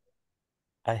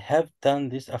 I have done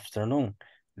this afternoon.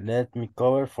 Let me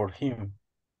cover for him.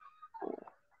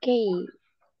 Okay,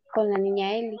 con la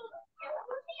niña Eli.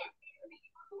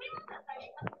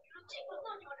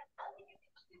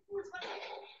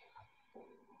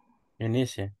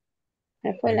 Inicia.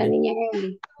 Me fue la Eli. niña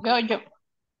Eli. Yo.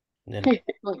 Dele.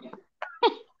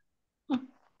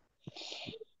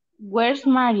 Where's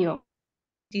Mario?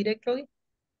 Directly.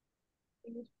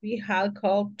 If we had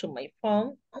called to my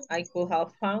phone, I could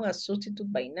have found a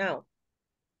substitute by now.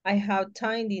 I have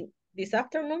time this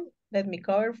afternoon. Let me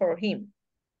cover for him.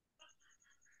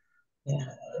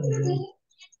 Yeah.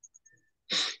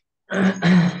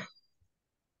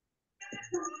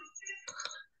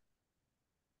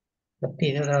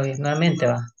 Repite otra vez, nuevamente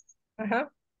va.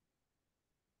 Ajá.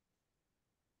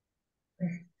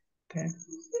 Okay.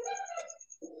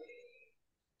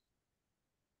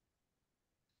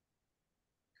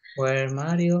 Where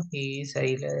Mario is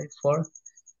late for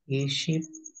his shift.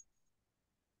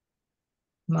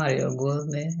 Mario,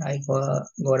 goodness, I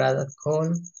got a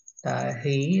call that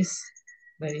he is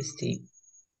very sick.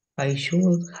 I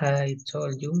should have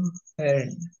told you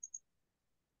earlier.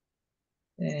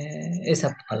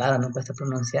 Esa palabra no cuesta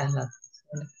pronunciarla.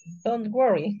 Don't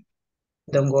worry.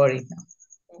 Don't worry.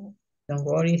 Don't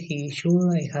worry, he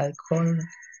should have called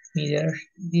me there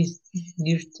this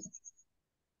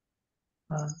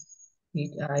he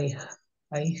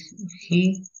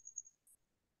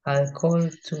had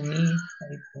called to me.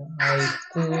 I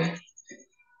could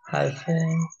have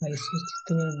found my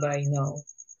substitute by now.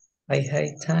 I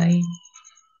had time.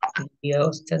 The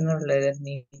afternoon let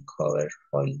me cover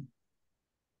for you.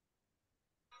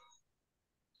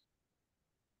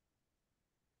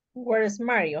 Where is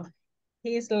Mario?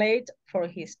 He is late for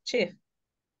his shift.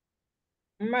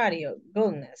 Mario,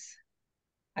 goodness.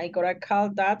 I got a call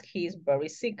that he is very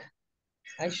sick.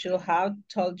 I should have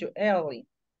told you early.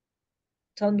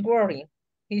 Don't worry.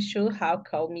 He should have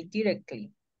called me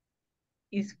directly.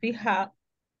 If he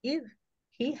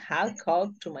had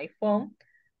called to my phone,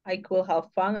 I could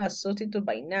have found a substitute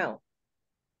by now.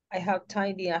 I have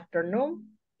time in the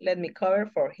afternoon. Let me cover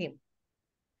for him.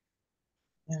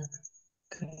 Yeah.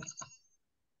 Okay.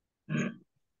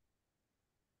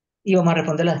 Y vamos a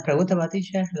responder las preguntas,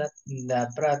 Patricia, la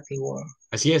practice work.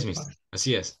 Así es, mister.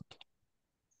 Así es.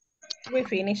 We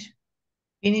finish.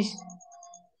 Finish.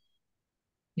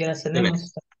 Ya las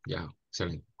tenemos. Ya,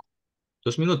 excelente.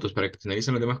 2 minutos para que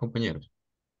finalicen los demás compañeros.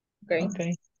 Okay.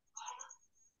 Okay.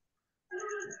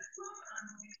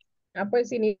 Ah,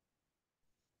 pues inicia.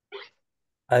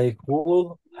 I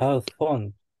could have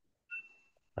fun.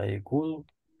 I could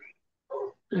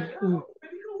Ujú.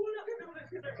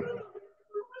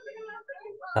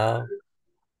 have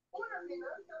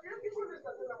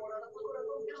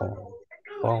fun.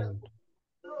 Fun.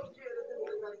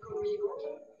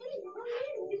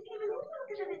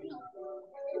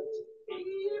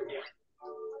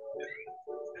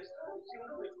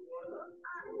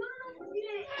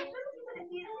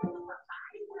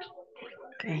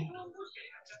 Okay.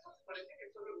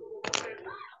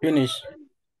 Finish.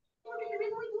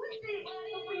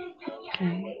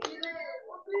 Okay.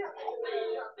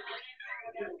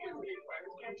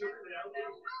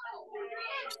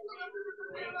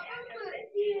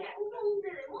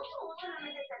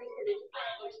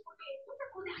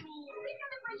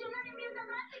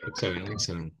 Excellent,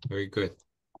 excellent. Very good.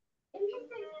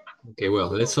 Okay, well,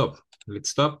 let's stop. Let's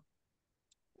stop.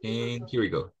 And here we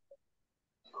go.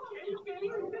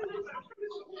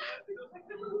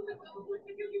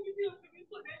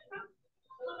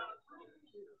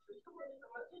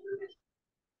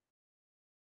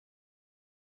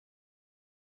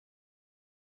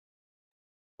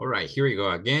 All right, here we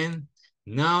go again.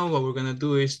 Now what we're gonna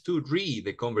do is to read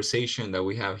the conversation that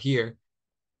we have here.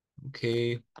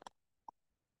 Okay.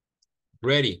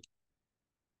 Ready?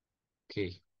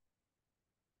 Okay.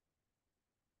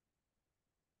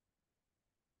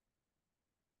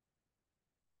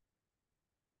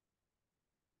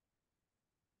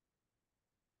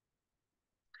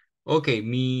 Okay,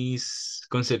 Miss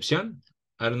Concepcion,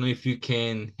 I don't know if you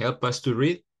can help us to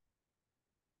read.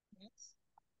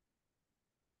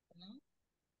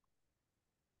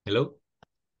 Hello?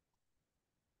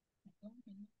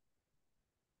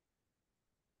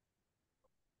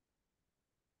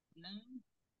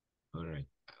 All right.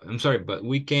 I'm sorry, but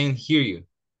we can't hear you.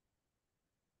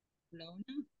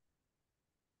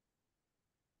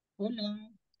 Hola.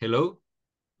 Hello?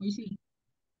 Hoy sí.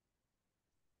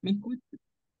 ¿Me escucha?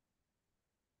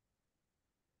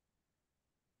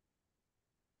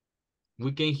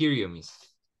 We can hear you, Miss.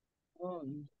 Oh.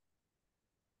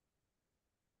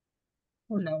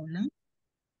 Hola, hola.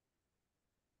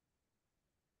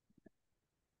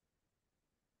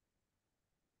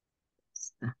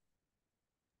 Está.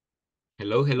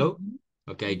 Hello, hello? Hola.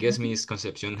 Okay, I guess Miss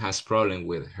Concepcion has problem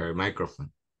with her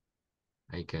microphone.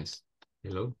 I guess.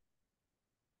 Hello?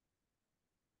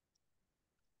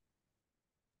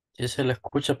 Sí se le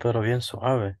escucha, pero bien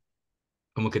suave.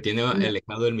 Como que tiene Hola.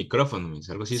 alejado el micrófono, Miss.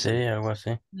 Algo así Sí, se... algo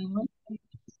así. No,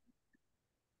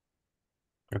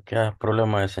 Creo que es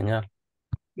problema de señal.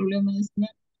 problema de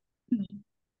señal.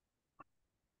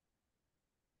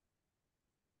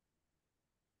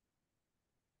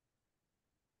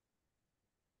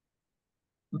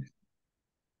 No,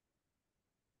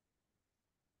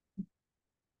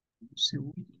 no se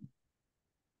oye.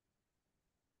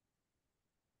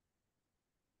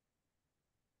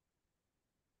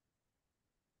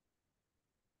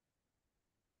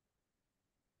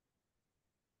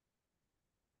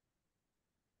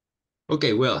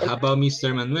 Okay, well, how about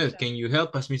Mr. Manuel? Can you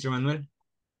help us, Mr. Manuel,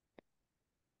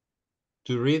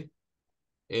 to read?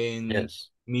 And Yes.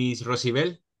 Miss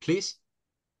Rosibel, please.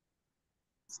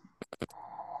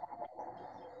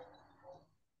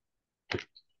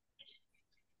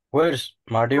 Where's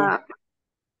Mario? Uh,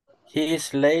 He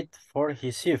is late for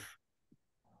his shift.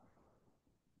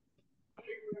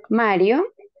 Mario,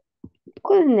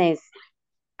 goodness,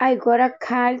 I got a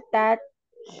call that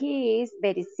he is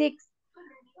very sick.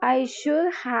 I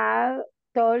should have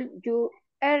told you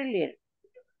earlier.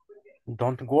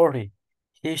 Don't worry.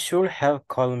 He should have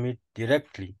called me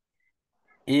directly.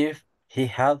 If he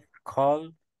had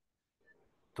called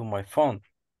to my phone,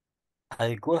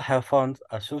 I could have found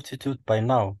a substitute by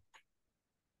now.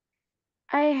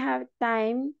 I have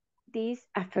time this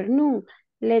afternoon.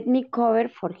 Let me cover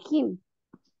for him.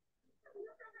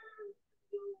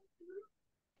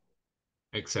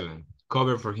 Excellent.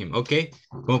 Cover for him. Ok.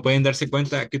 Como pueden darse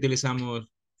cuenta, aquí utilizamos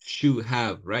should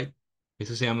have, right?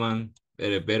 Eso se llaman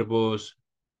verbos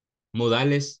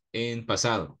modales en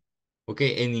pasado. Ok.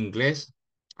 En inglés,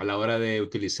 a la hora de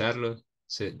utilizarlos,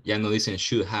 ya no dicen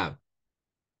should have.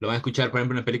 Lo van a escuchar, por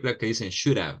ejemplo, en la película que dicen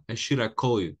should have. I should have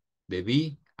called you.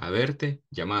 Debí haberte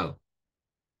llamado.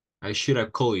 I should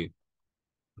have called you.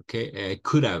 Ok. I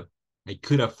could have. I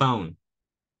could have found.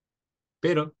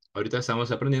 Pero ahorita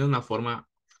estamos aprendiendo una forma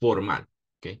formal.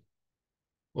 Ok.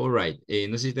 All right.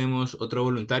 No sé si tenemos otro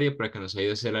voluntario para que nos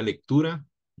ayude a hacer la lectura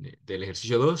del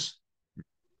ejercicio 2.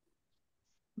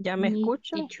 ¿Ya me Me,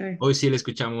 escuchan? teacher. Hoy sí le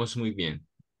escuchamos muy bien.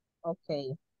 Ok.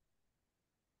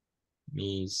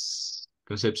 Miss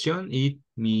Concepción y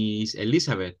Miss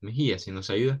Elizabeth Mejía, si nos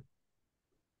ayuda.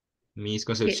 Miss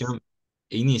Concepción,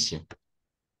 inicia.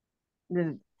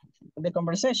 The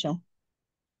conversation.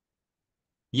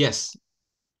 Yes.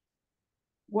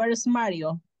 Where's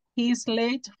Mario? He's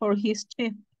late for his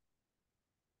shift.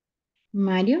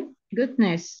 Mario?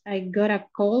 Goodness, I got a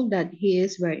call that he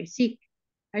is very sick.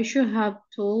 I should have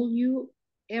told you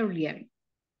earlier.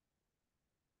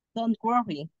 Don't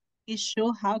worry. He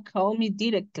should have called me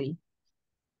directly.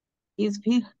 If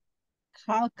he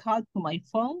had called to my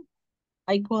phone,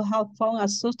 I could have found a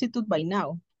substitute by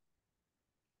now.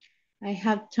 I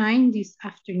have time this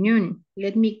afternoon.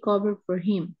 Let me cover for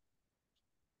him.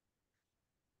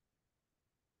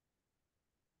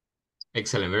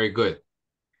 Excellent, very good.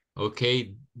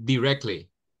 Okay, directly.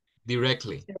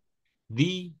 Directly.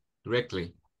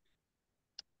 Directly.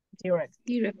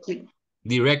 Directly.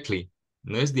 Directly.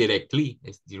 No es directly,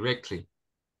 es directly.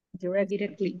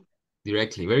 Directly.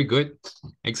 Directly. Very good.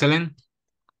 Excellent.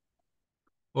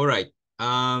 All right.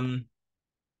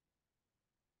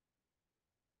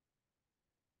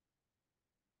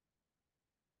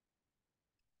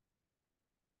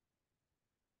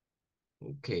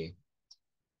 Okay.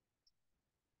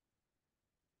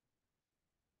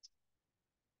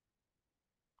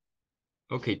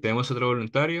 Ok, tenemos otro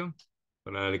voluntario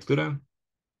para la lectura.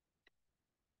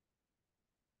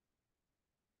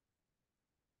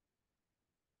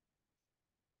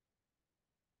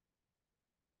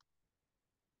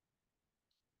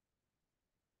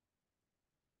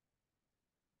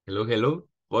 Hello, hello,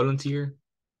 volunteer.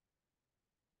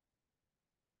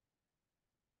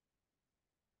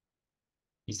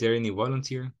 Is there any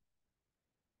volunteer?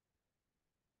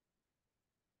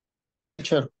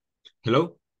 Teacher,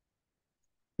 Hello.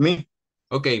 me.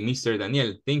 Ok, Mr.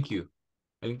 Daniel, thank you.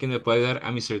 ¿Alguien que me puede dar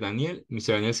a Mr. Daniel?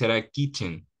 Mr. Daniel será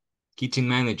kitchen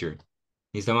manager.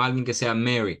 Necesitamos a alguien que sea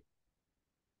Mary.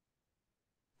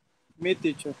 Me,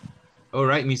 teacher. All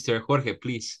right, Mr. Jorge,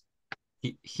 please.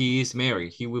 He is Mary.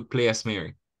 He will play as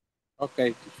Mary.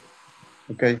 Okay.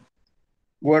 Okay.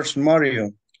 Where's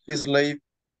Mario? He's late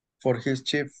for his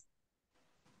shift.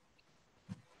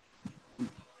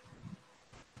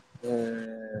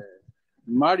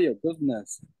 Mario,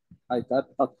 goodness. I got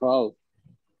a call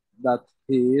that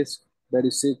he is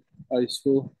very sick. I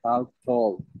should have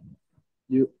told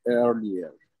you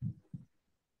earlier.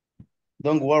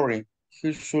 Don't worry.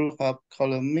 He should have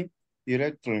called me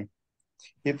directly.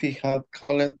 If he had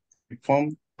called my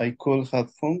phone, I could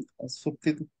have found a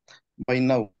substitute by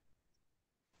now.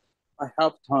 I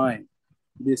have time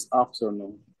this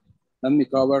afternoon. Let me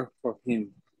cover for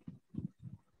him.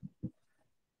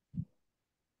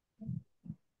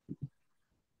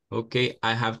 Okay,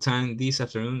 I have time this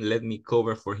afternoon. Let me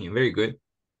cover for him. Very good.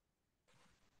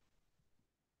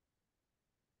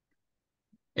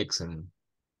 Excellent.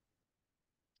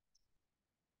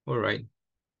 All right.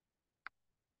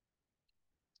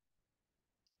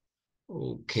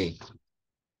 Okay.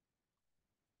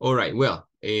 All right, well,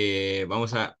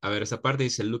 vamos a ver esa parte.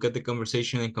 Dice, look at the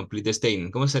conversation and complete the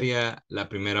statement. ¿Cómo sería la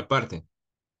primera parte?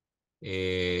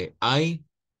 I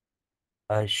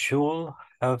should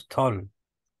have told.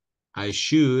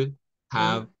 Should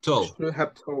have told. Should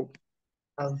have told.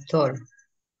 Have told.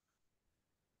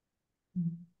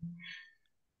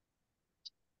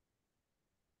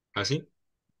 ¿Así?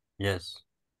 Yes.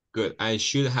 Good. I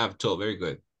should have told. Very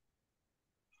good.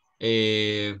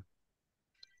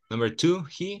 Number two,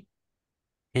 he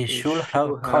should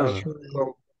have called.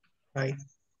 Right.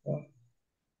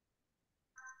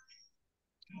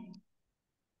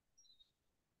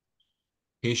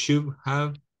 He should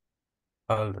have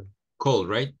called,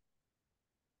 right?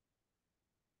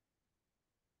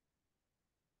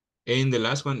 And the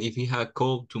last one, if he had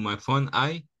called to my phone,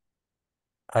 I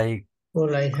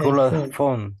Could I could have have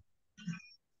phone.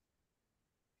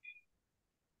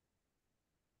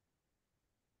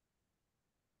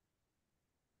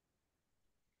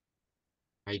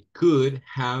 I could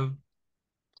have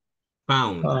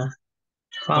found.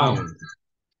 Found.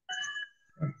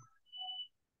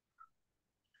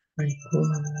 I could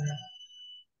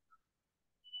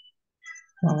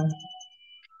found.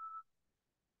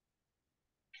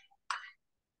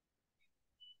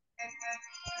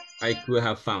 I could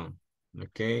have found.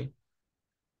 Okay.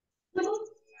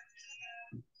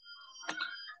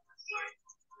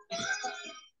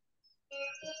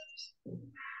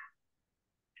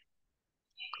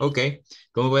 Ok,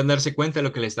 como pueden darse cuenta,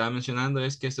 lo que les estaba mencionando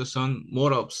es que estos son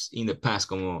modals in the past,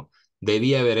 como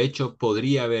debía haber hecho,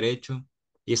 podría haber hecho,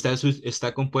 y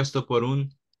está compuesto por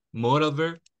un modal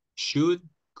verb, should,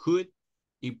 could,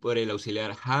 y por el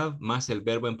auxiliar have, más el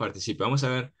verbo en participio. Vamos a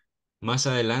ver más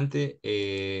adelante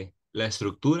la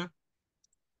estructura.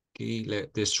 Aquí,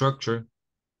 the structure.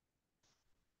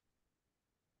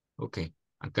 Ok.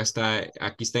 Aquí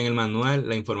está en el manual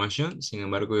la información. Sin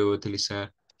embargo, yo voy a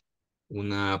utilizar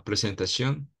una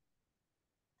presentación.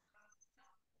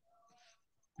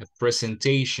 A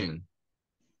presentation.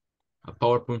 A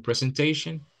PowerPoint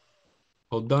presentation.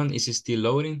 Hold on, is still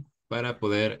loading para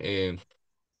poder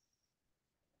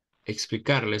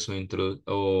explicarles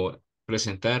o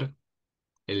presentar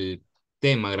el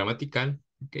tema gramatical,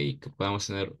 ok, que podamos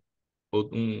tener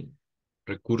un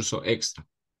recurso extra.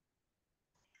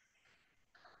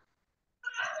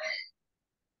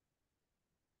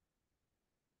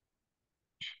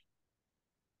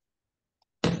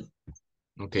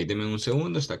 Ok, denme un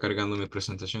segundo, está cargando mi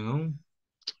presentación aún.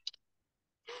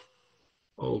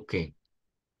 Ok.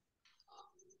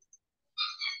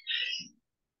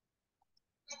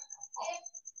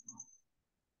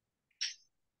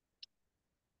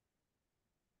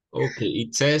 Ok,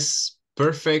 it says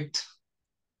perfect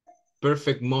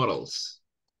models.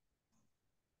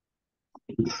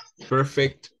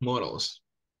 Perfect models.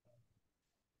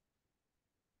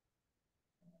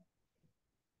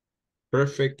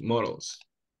 Perfect models.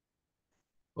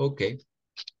 Ok.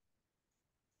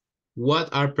 What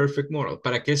are perfect models?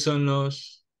 ¿Para qué son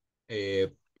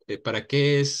para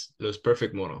qué es los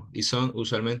perfect models? Y son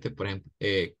usualmente, por ejemplo,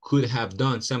 could have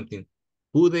done something.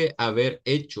 Pude haber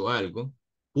hecho algo.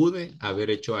 Pude haber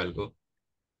hecho algo.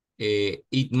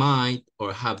 It might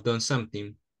or have done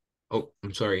something. Oh,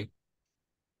 I'm sorry.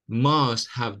 Must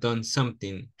have done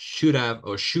something. Should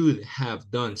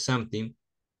have done something.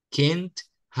 Can't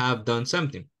have done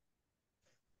something.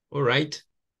 All right.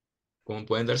 Como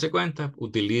pueden darse cuenta,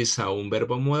 utiliza un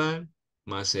verbo modal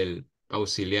más el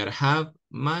auxiliar have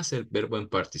más el verbo en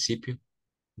participio.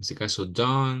 En este caso,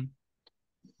 done,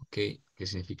 ok, que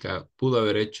significa pudo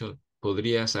haber hecho,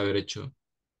 podrías haber hecho.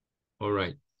 All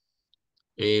right.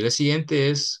 La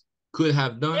siguiente es could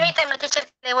have done. Permíteme, teacher,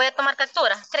 le voy a tomar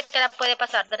captura. ¿Cree que la puede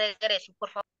pasar de regreso, por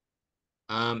favor?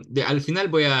 Al final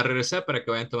voy a regresar para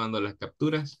que vayan tomando las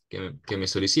capturas que me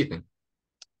soliciten.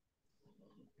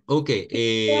 Ok,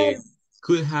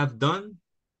 could have done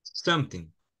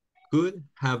something. Could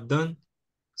have done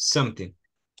something.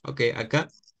 Ok, acá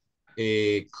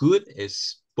could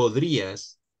es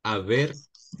podrías haber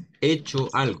hecho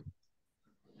algo.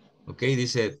 Ok,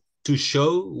 dice to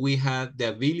show we had the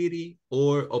ability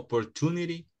or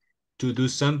opportunity to do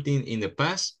something in the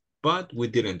past, but we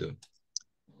didn't do it.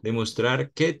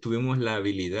 Demostrar que tuvimos la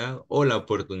habilidad o la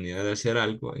oportunidad de hacer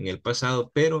algo en el pasado,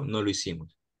 pero no lo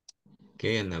hicimos. Ok,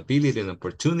 an ability, an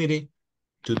opportunity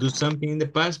to do something in the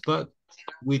past, but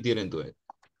we didn't do it.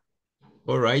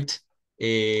 All right.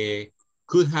 I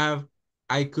could have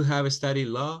studied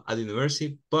law at the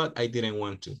university, but I didn't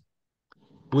want to.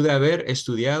 Pude haber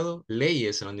estudiado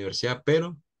leyes en la universidad,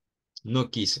 pero no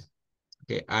quise.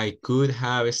 Okay. I could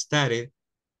have studied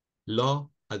law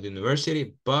at the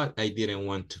university, but I didn't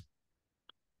want to.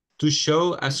 To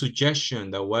show a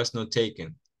suggestion that was not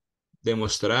taken.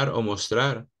 Demostrar o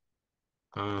mostrar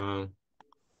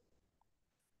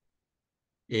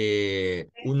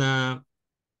una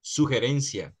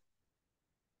sugerencia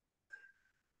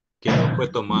que no fue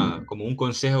tomada, como un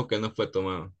consejo que no fue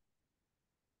tomado.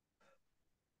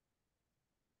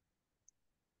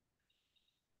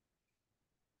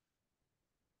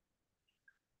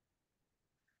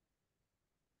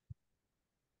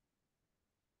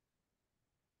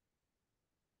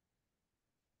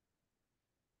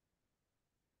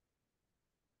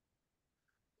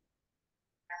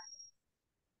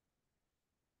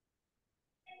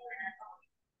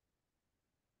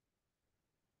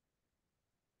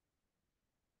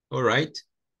 All right.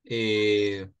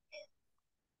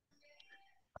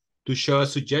 To show a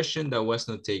suggestion that was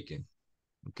not taken.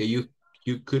 Okay, you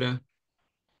could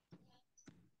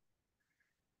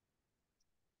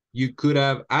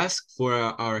have asked for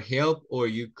our help, or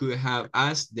you could have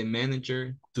asked the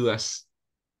manager to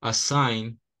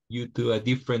assign you to a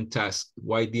different task.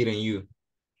 Why didn't you?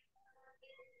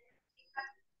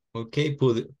 Okay,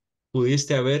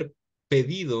 pudiste haber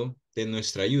pedido de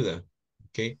nuestra ayuda.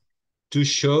 Okay, to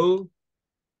show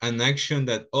an action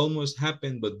that almost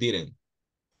happened but didn't.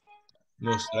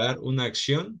 Mostrar una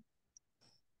acción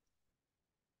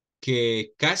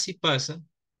que casi pasa,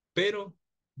 pero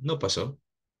no pasó.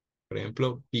 Por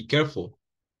ejemplo, be careful.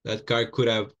 That car could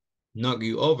have knocked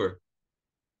you over.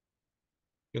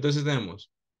 Entonces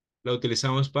tenemos, la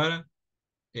utilizamos para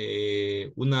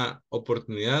una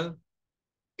oportunidad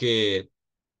que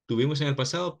tuvimos en el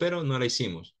pasado, pero no la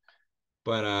hicimos.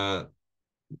 Para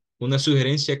una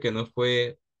sugerencia que no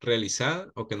fue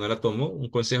realizada o que no la tomó, un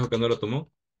consejo que no lo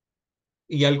tomó.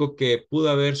 y algo que pudo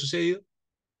haber sucedido,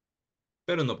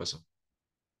 pero no pasó.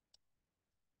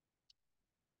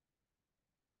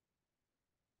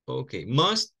 Ok,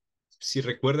 must, si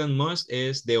recuerdan, must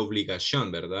es de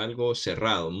obligación, ¿verdad? Algo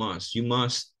cerrado, must. You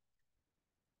must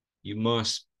you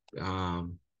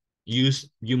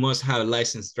must have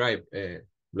license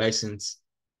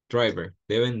driver.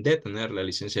 Deben de tener la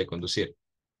licencia de conducir.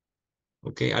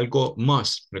 Ok, algo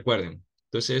must, recuerden.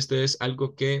 Entonces, esto es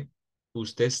algo que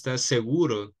usted está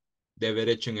seguro de haber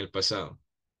hecho en el pasado.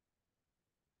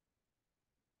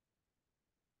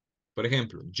 Por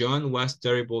ejemplo, John was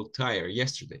terrible tired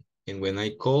yesterday, and when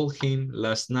I called him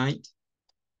last night,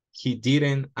 he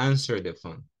didn't answer the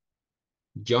phone.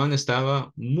 John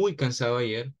estaba muy cansado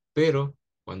ayer, pero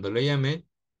cuando le llamé,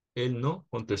 él no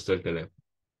contestó el teléfono.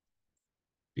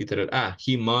 Literal,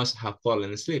 he must have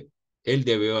fallen asleep. Él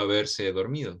debió haberse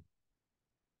dormido.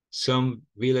 Some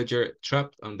villager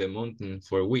trapped on the mountain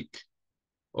for a week.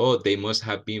 Oh, they must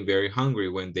have been very hungry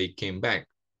when they came back.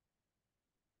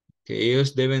 Que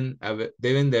ellos deben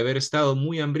de haber estado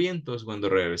muy hambrientos cuando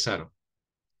regresaron.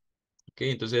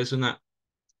 Okay, entonces es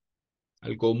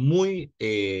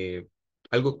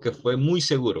algo que fue muy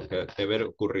seguro de haber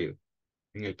ocurrido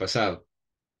en el pasado.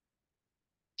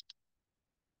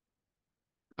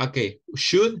 Ok,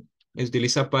 should se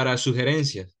utiliza para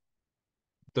sugerencias.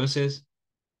 Entonces,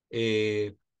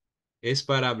 es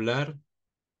para hablar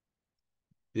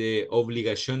de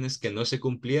obligaciones que no se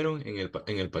cumplieron en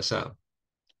el pasado.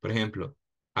 Por ejemplo,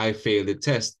 I failed the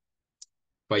test.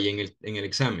 Fallé en el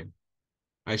examen.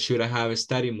 I should have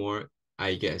studied more,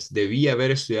 I guess. Debí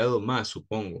haber estudiado más,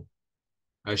 supongo.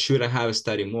 I should have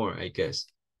studied more, I guess.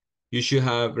 You should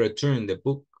have returned the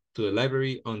book to the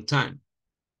library on time.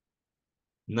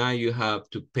 Now you have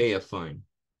to pay a fine.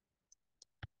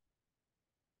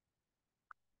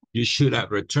 You should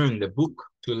have returned the book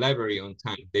to the library on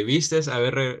time. Debiste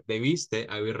haber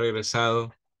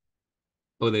regresado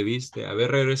o debiste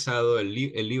haber regresado el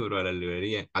libro a la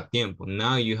librería a tiempo.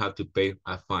 Now you have to pay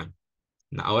a fine.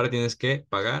 Ahora tienes que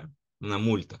pagar una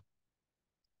multa.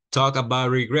 Talk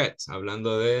about regrets.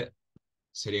 Hablando de,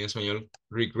 sería en español,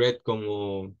 regret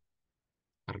como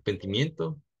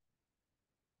arrepentimiento.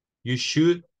 You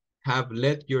should have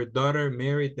let your daughter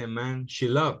marry the man she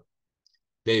loved.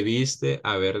 Debiste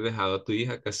haber dejado a tu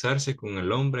hija casarse con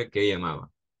el hombre que ella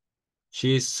amaba.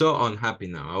 She is so unhappy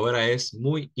now. Ahora es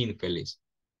muy infeliz.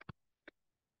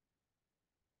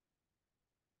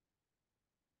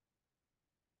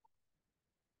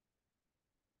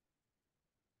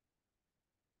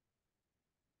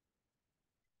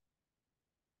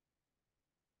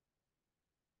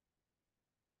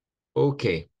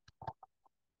 Ok.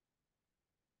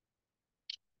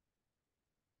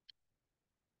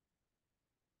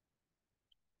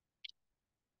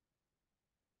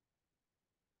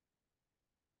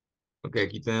 Ok,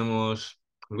 aquí tenemos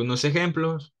algunos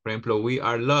ejemplos. Por ejemplo, we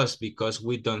are lost because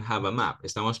we don't have a map.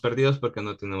 Estamos perdidos porque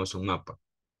no tenemos un mapa.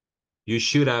 You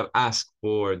should have asked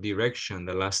for direction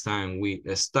the last time we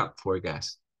stopped for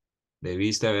gas.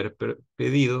 Debiste haber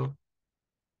pedido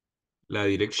la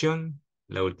dirección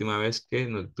la última vez que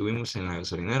nos tuvimos en la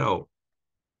gasolinera o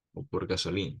por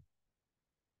gasolina.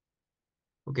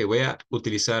 Ok, voy a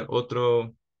utilizar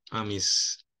otro a me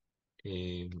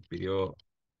pidió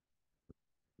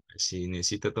si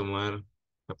necesita tomar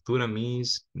captura,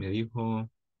 me dijo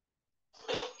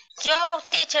Yo,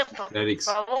 teacher, por Clarix.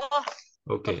 favor.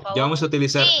 Ok, Por ya favor. vamos a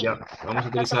utilizar, Sí, ya vamos a para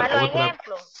utilizar tomar los otra,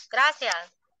 ejemplos. Gracias.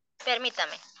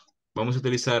 Permítame. vamos a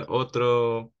utilizar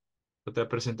otra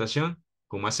presentación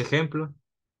con más ejemplos.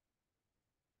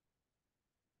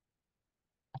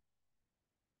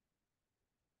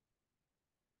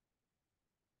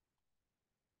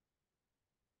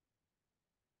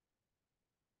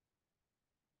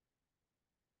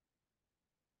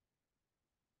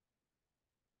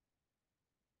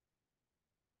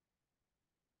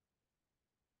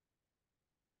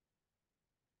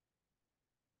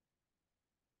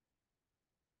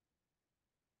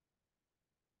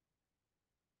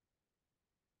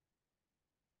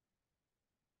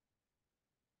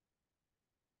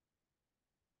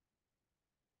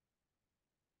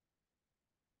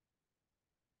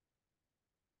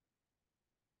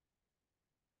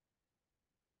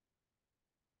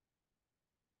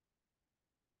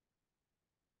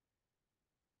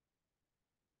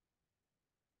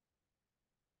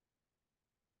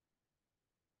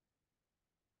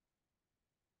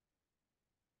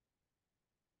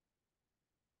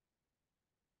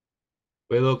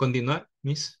 ¿Puedo continuar,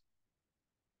 Miss?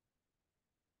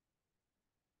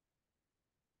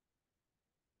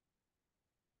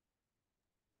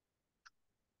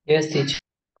 Yes, teacher.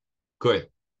 Good.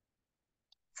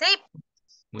 Sí.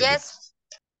 Muy bien. Yes.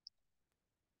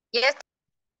 Yes.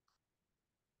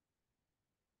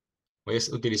 Voy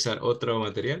a utilizar otro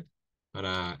material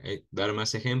para dar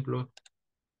más ejemplos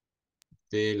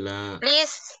de la...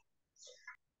 Please.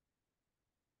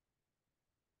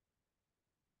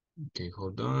 Okay,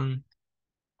 hold on.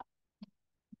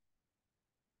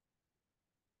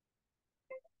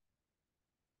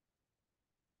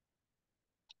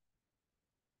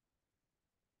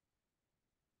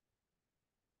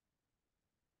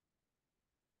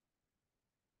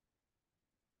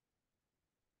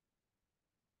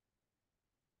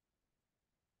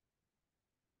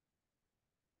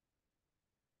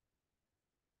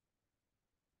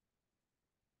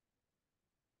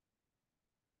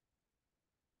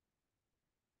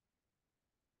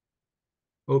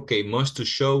 Okay, must to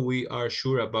show we are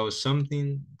sure about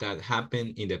something that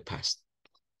happened in the past.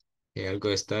 Algo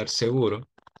de estar seguro,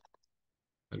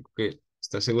 algo que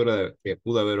está seguro de que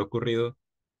pudo haber ocurrido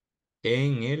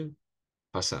en el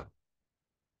pasado.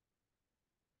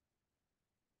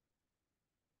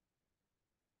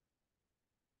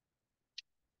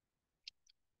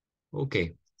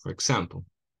 Okay, for example,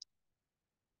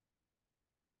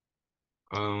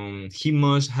 he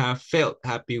must have felt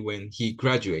happy when he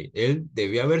graduated. Él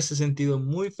debió haberse sentido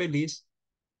muy feliz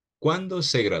cuando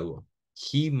se graduó.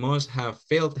 He must have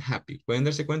felt happy. Pueden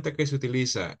darse cuenta que se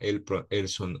utiliza el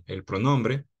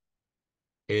pronombre,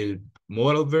 el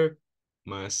modal verb,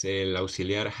 más el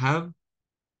auxiliar have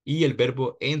y el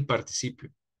verbo en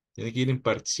participio. Tiene que ir en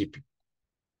participio.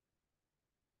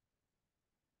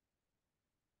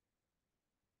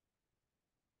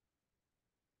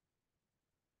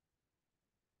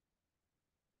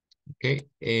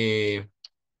 Okay.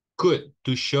 Could,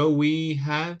 to show we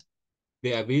have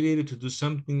the ability to do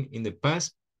something in the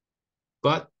past,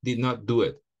 but did not do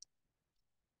it.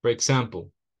 For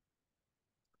example,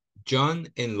 John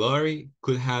and Laurie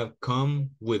could have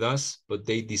come with us, but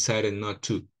they decided not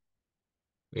to.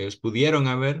 Ellos podrían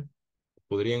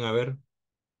haber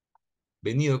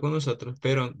venido con nosotros,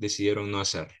 pero decidieron no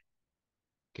hacerlo.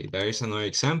 Okay, there is another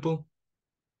example.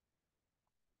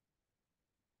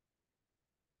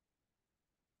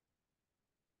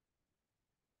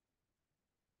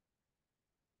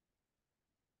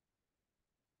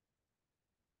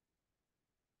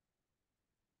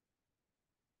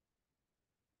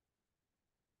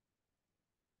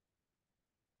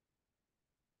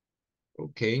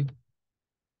 Okay.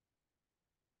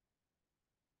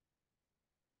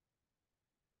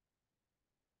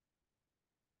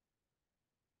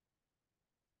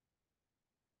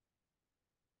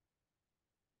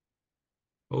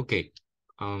 Okay.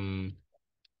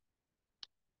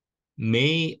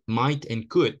 May, might, and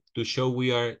could to show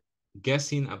we are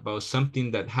guessing about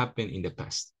something that happened in the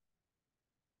past.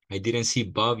 I didn't see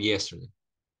Bob yesterday.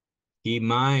 He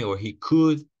might or he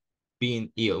could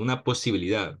be ill. Una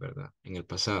posibilidad, ¿verdad? En el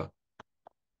pasado.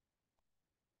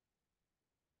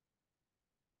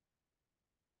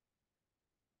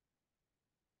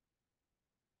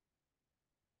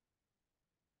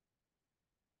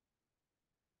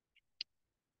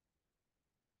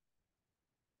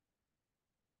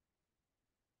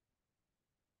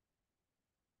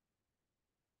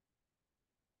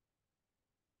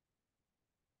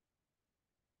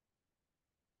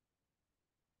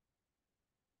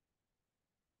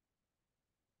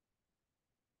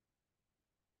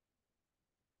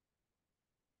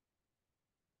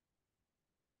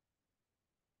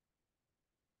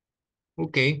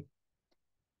 Okay.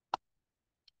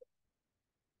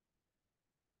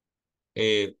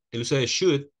 El uso de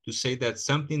should to say that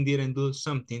something didn't do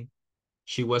something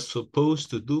she was supposed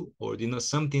to do or did not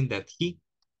something that he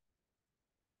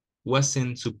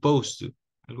wasn't supposed to.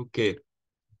 Algo que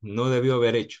no debió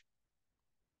haber hecho.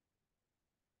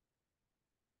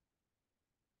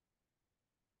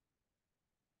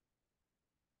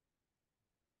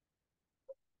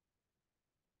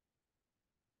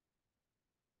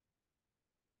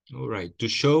 All right. To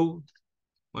show.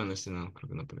 Bueno, este no, creo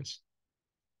que no aparece.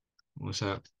 Vamos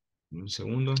a un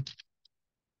segundo.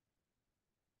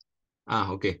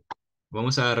 Ah, ok.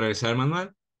 Vamos a regresar al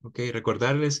manual. Ok,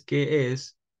 recordarles que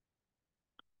es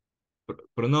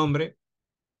pronombre,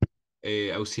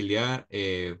 auxiliar,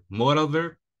 modal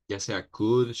verb, ya sea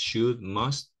could, should,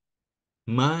 must,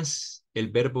 más el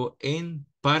verbo en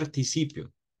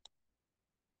participio.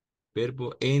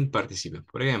 Verbo en participio.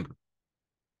 Por ejemplo.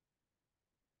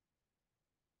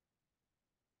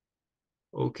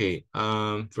 Ok,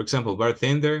 for example,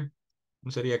 bartender,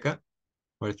 ¿cómo sería acá?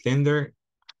 Bartender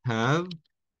have,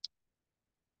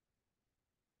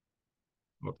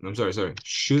 oh, I'm sorry,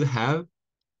 should have,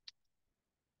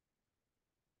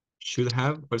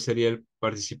 ¿cuál sería el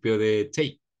participio de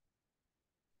take?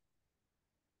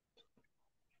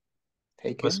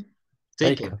 Was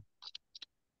Taken. taken.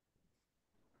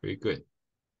 Very good.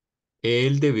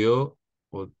 Él debió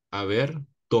haber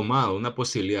tomado una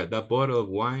posibilidad. That bottle of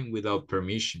wine without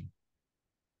permission.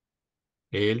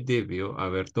 Él debió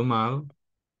haber tomado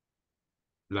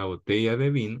la botella de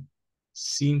vino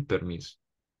sin permiso.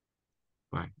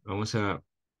 Bueno,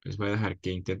 les voy a dejar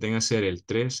que intenten hacer el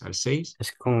 3 al 6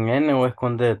 ¿Es con N o es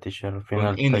con D, teacher? Al con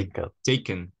final, N, take out.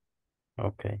 taken.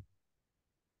 Ok.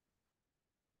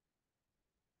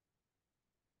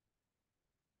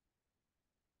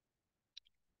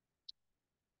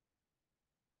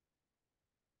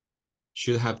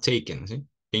 Should have taken, ¿sí?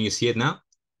 Can you see it now?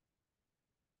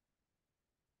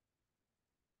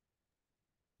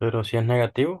 Pero si es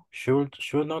negativo,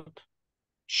 should not.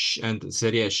 And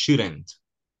sería shouldn't.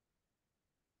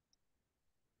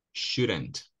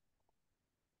 Shouldn't.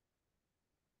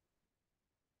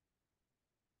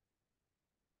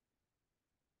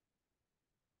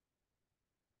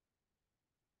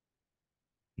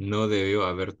 No debió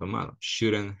haber tomado.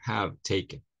 Shouldn't have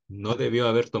taken. No debió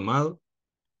haber tomado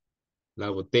la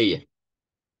botella.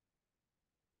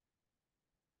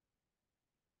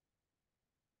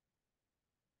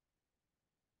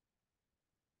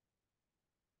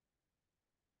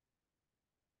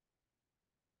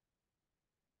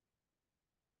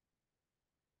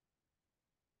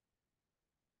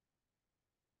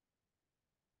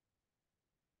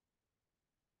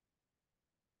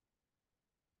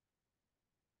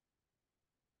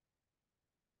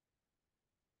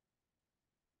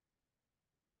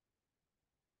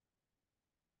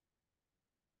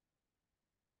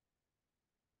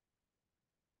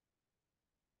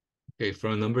 Okay,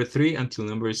 from number 3 until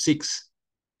number 6.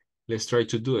 Let's try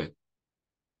to do it.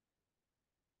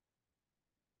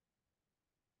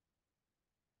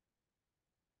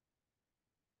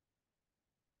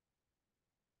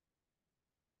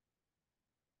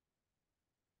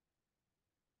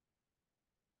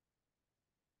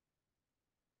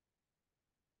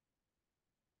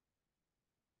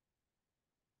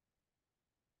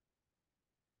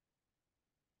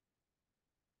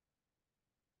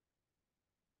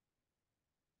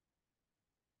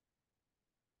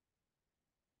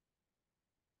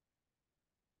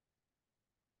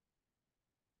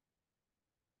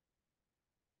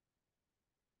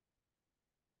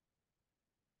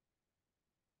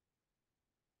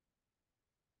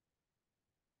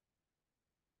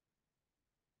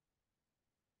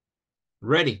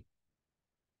 Ready.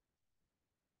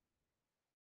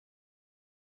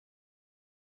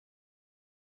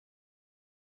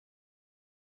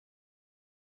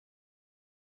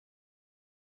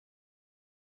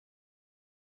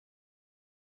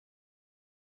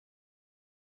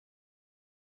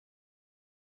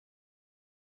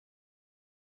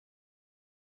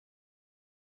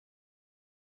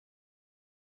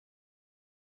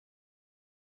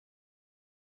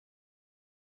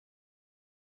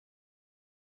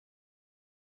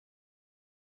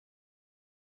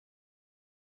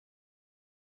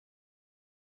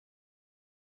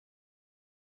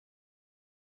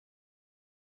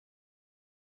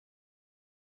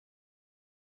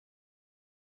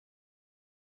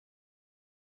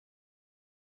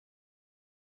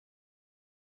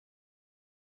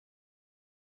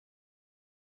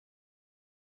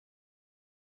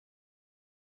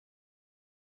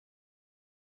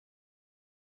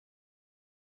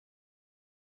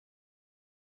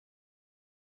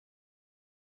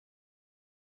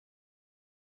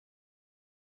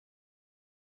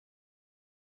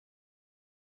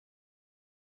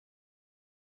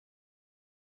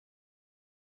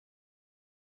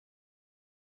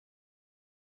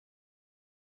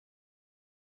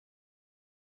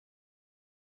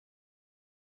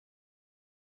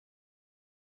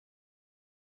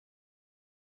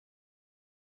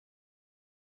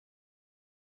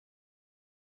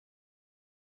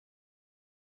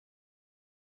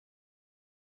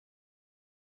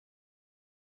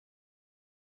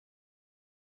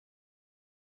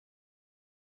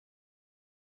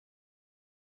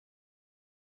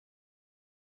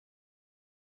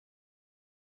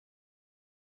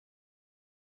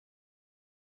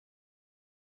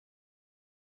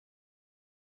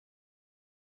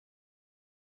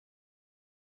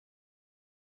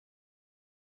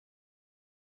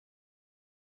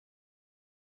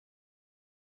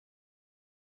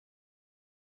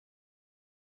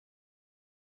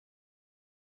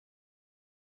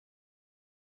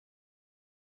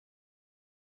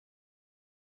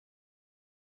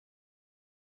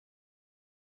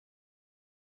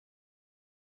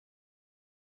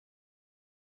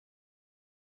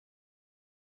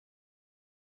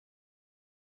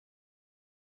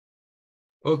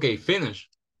 Okay, finish.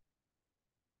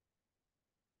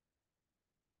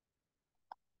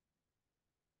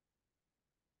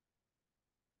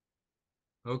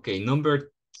 Okay,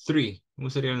 number 3. ¿Cómo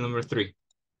sería el number 3?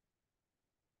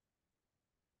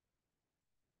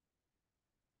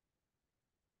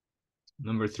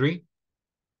 Number 3.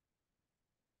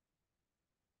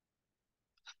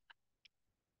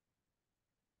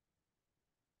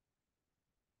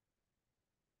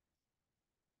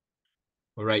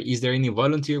 All right, is there any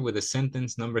volunteer with the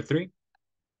sentence number 3?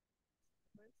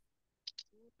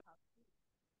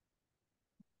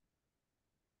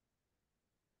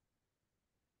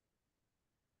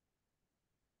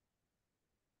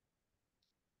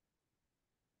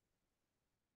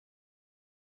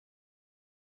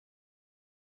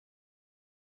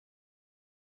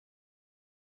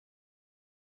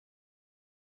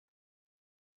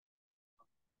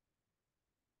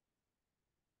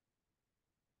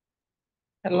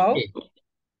 Hello? Okay.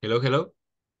 Hello, hello.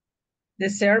 The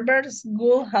servers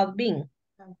would have been.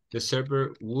 The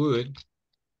server would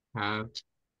have,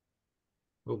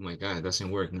 oh my God, it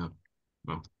doesn't work now.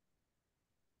 No.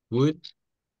 Would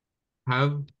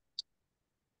have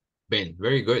been.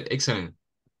 Very good, excellent.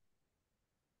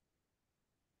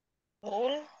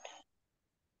 Would.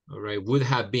 All right, would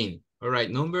have been. All right,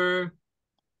 number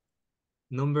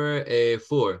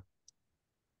 4.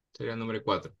 Sería número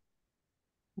 4.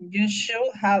 You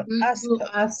should have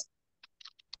asked.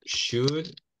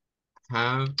 Should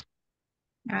have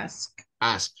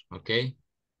asked, okay?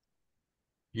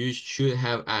 You should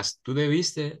have asked. Tú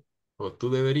debiste o tú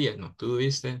deberías, no, tú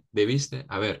debiste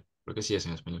haber, porque sí es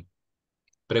en español.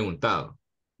 Preguntado.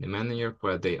 The manager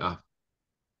for a day off.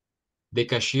 The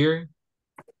cashier,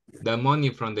 the money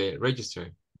from the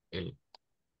register. El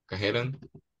cajero.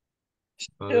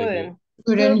 Shouldn't.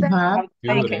 Shouldn't have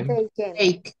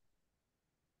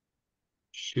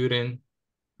Shouldn't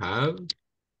have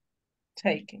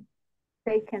Taken.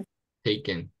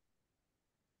 taken.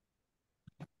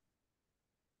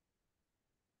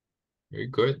 Very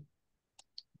good.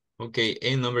 Okay,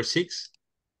 and number 6.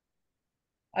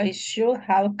 I should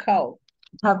have called.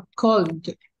 have called.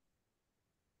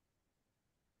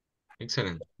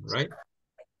 Excellent, right?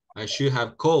 I should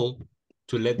have called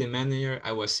to let the manager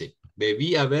I was sick.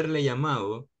 Debí haberle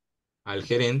llamado al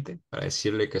gerente para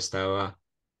decirle que estaba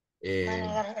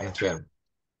enfermo.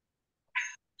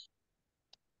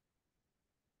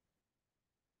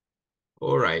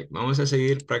 All right, vamos a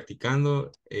seguir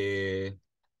practicando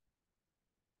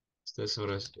estas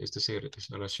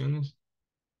oraciones.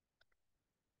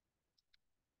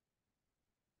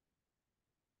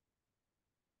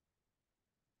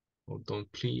 Hold on,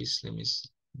 please. Let me see.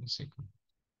 One second.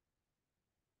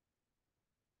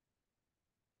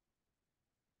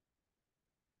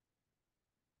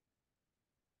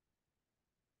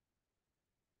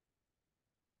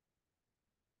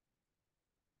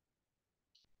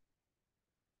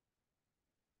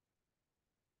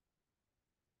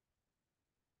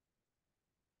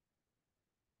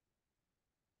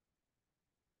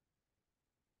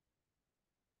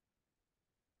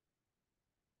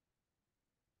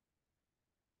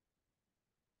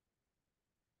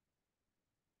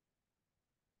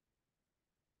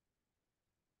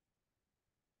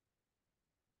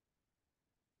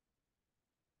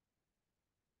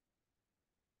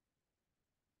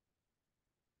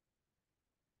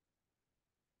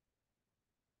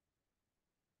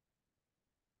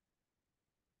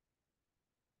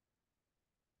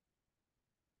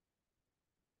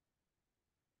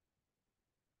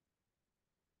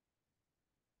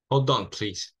 Hold on,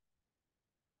 please.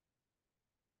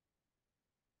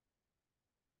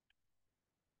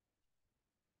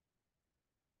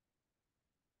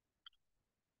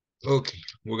 Okay,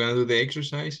 we're gonna do the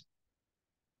exercise.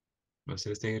 Va a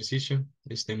hacer este ejercicio,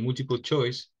 este multiple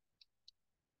choice.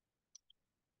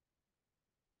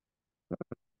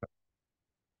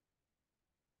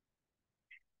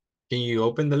 Can you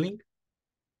open the link?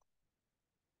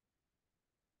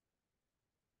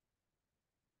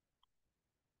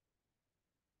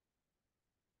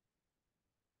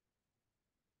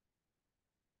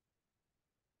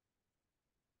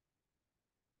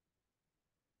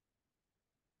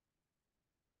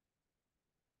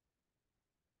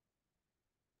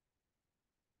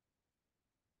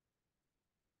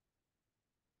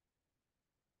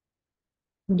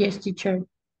 Yes, teacher.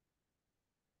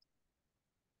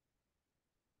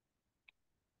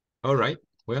 All right,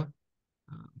 well,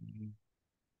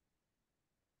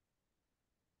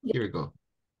 here we go.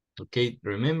 Okay,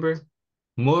 remember,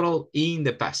 modal in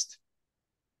the past.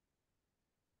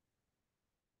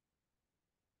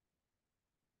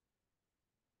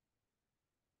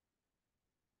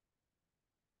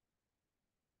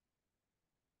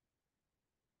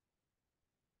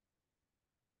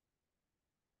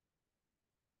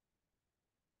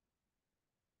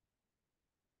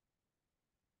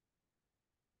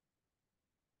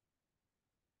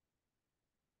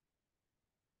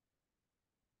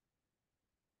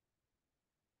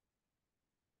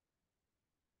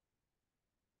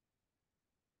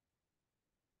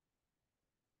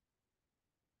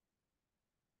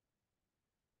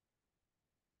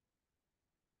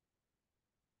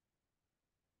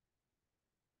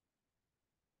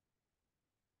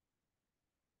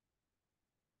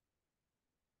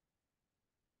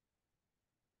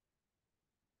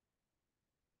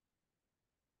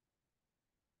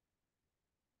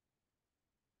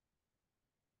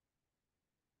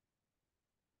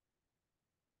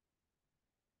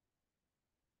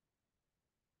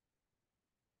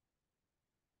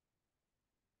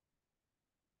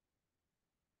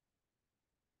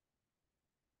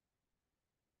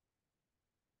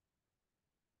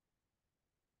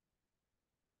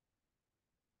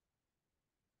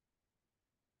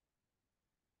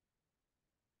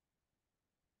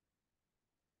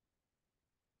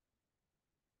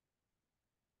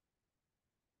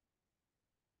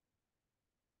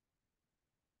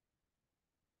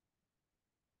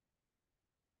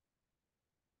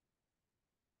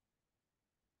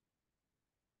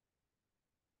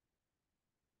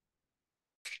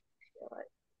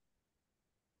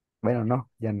 Bueno, no,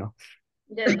 ya no.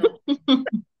 Ya no.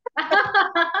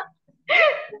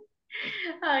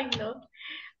 Ay, no.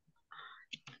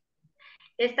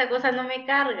 Esta cosa no me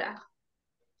carga.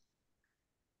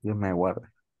 Dios me guarde.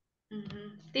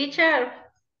 Teacher.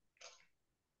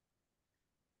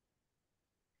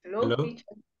 Hello, Hello. teacher.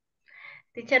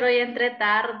 Teacher, hoy entré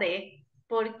tarde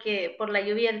porque por la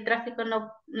lluvia el tráfico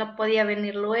no podía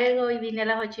venir luego y vine a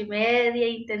las 8:30,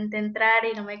 intenté entrar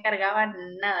y no me cargaba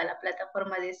nada la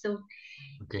plataforma de Zoom.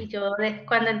 Okay. Y yo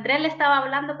cuando entré le estaba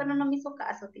hablando, pero no me hizo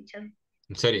caso, teacher.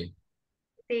 ¿En serio?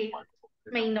 Sí,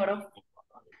 me ignoró.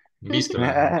 Visto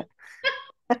la...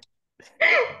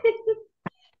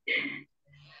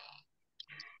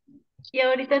 Y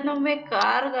ahorita no me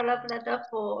carga la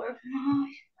plataforma.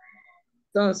 Ay,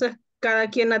 Entonces, cada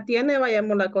quien la tiene,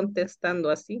 vayámosla contestando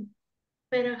así.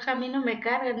 pero a mí no me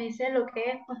carga, ni sé lo que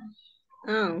es. Pues.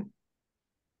 Ah,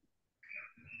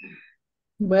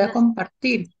 Voy a No sé,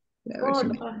 compartir. A ver si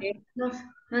me, no,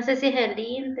 no sé si es el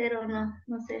Inter o no,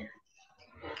 no sé.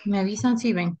 me avisan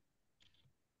si ven.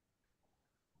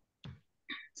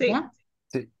 sí, ¿Ya?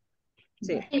 Sí.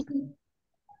 sí. Bueno,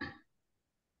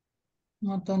 un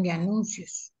montón de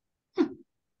anuncios. Vaya.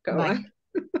 Cabal.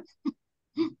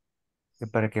 Es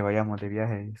para que vayamos de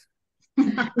viaje.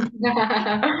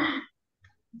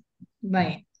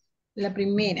 Vaya. La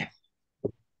primera.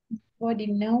 Body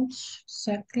knows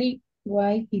exactly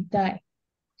why he died,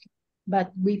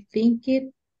 but we think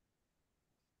it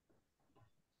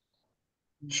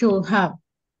should have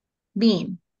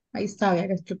been. Ahí está, vea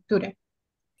la estructura.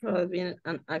 Has been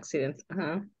an accident.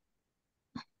 Ajá.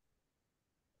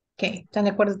 Ok, ¿están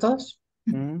de acuerdo todos?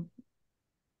 Mm.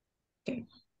 Okay.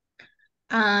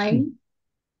 I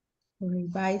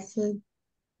revised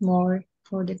more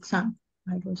for the exam.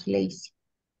 I was lazy.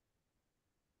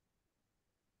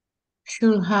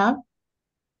 Should have.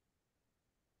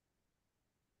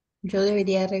 Yo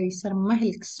debería revisar más el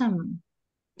examen.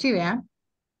 Sí, vea.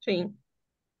 Sí.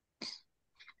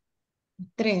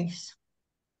 3.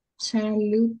 Sarah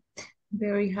looked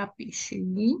very happy. She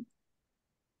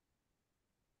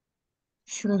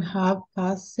should have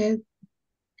passed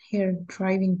her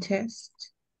driving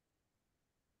test.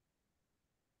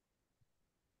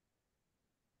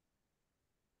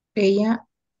 Ella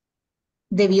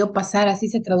debió pasar, así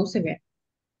se traduce, vea.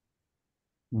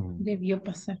 Mm. Debió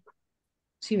pasar.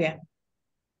 Sí, vea.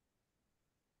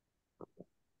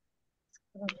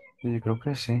 Sí, creo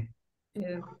que sí.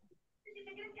 Eh,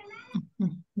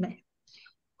 Vea.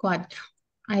 4.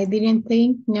 I didn't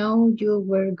think, no, you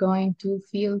were going to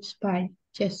feel bad.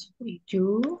 Just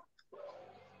you.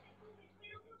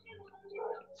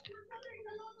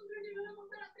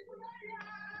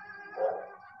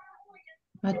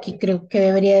 Aquí creo que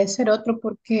debería de ser otro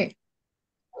porque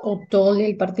o todo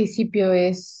el participio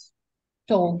es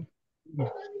todo. No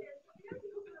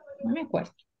me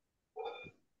acuerdo.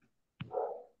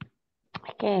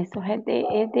 Que eso es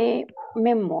de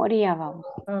memoria, vamos.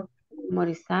 ah,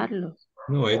 Memorizarlos.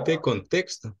 No, es de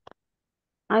contexto,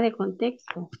 Ah, de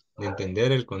contexto. de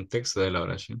entender el contexto de la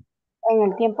oración. En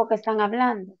el tiempo que están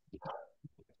hablando.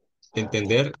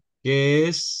 Entender qué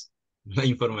es la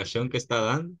información que está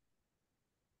dando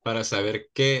para saber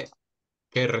qué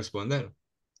responder.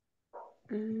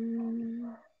 I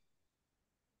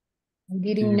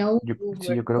didn't Sí, know yo, you sí,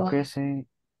 were yo creo que going. ese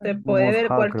 ¿Se puede must ver have,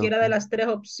 creo cualquiera de que. las tres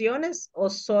opciones o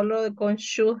solo con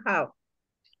should have?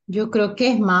 Yo creo que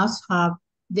es más have.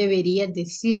 Debería Ah,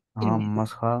 decirme.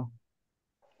 must have.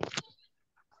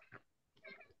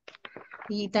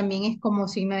 Y también es como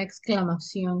signo de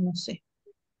exclamación, no sé.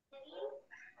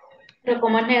 Pero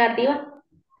como es negativa,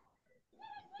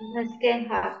 no es que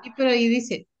Sí, pero ahí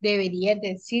dice, debería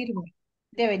decirme.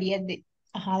 Debería de,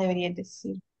 ajá, debería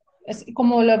decir. Es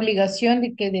como la obligación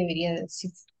de que debería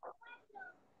decir.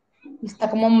 Y está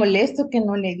como molesto que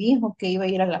no le dijo que iba a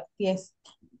ir a la fiesta.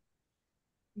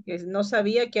 Que no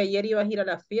sabía que ayer ibas a ir a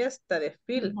la fiesta de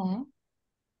Phil. Ujú,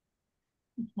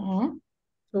 ujú.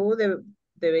 Tú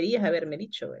deberías haberme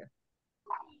dicho, ¿verdad?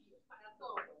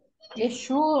 ¿Es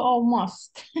should o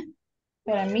must?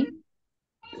 Para mí,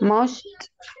 Must.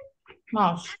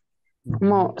 must.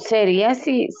 Sería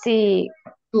Should. si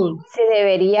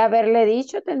debería haberle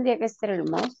dicho, tendría que ser el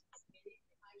must.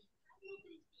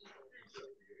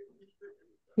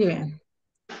 Sí, vean.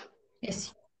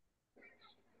 Ese.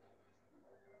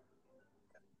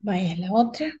 Vaya la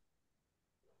otra.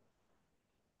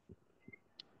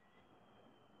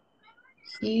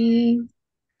 Y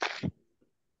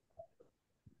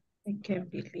I can't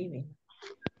believe it.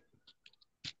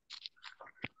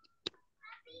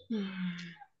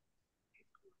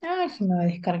 se me va a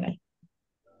descargar.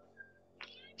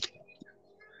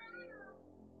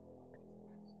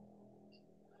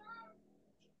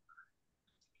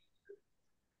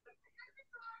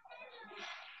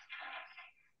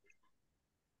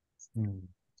 Mm,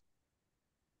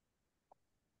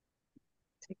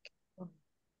 Take on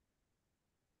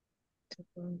to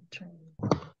go train.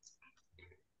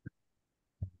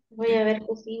 Voy a ver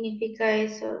qué significa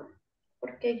eso,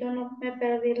 porque yo no me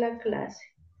perdí la clase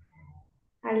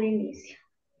al inicio.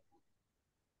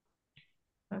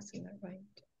 Passing right.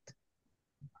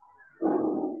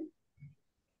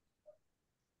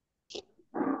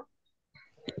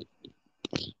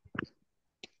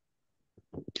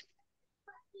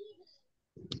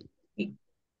 Y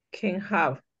can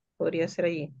have, podría ser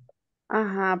allí.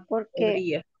 Ajá, porque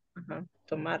Podría. Ajá,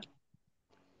 tomar.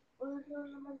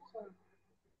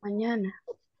 mañana.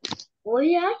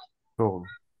 todo.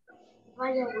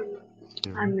 Ah,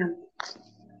 Ujú. no.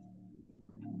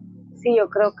 Sí, yo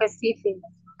creo que sí, sí.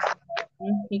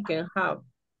 He can have.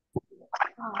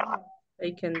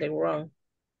 They can the wrong.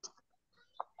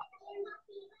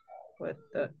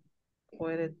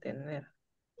 Puede tener.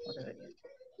 O debería.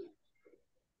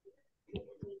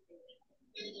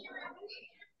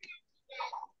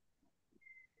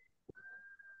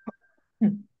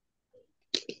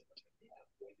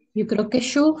 Yo creo que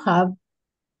should have.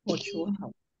 O should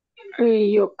have.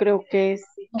 Y yo creo que es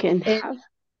can Eh, have.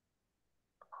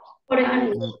 Por Ay,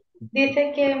 ejemplo, Mm,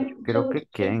 dice que creo que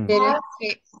Ken.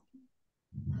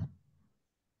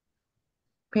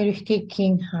 pero es que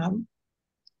can have.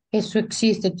 Eso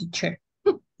existe, teacher.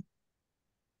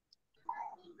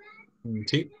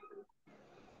 Sí,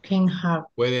 Can have.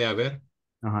 puede haber.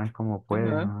 Ajá, es como puede.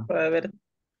 Ajá, Ajá. puede haber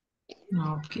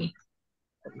Ok.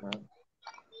 tomado.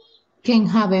 Can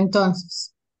have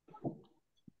entonces.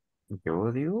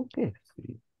 Yo digo que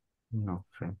sí. No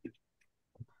sé.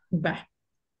 Va.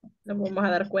 No vamos a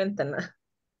dar cuenta, nada.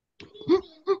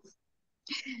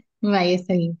 Vaya,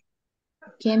 está bien.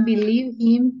 Can't believe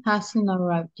him hasn't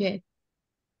arrived yet.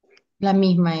 La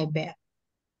misma es ver.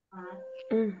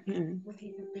 ujú.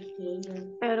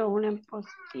 Pero una en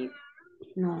positivo.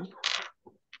 No.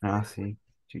 Ah, sí.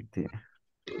 Sí, tiene.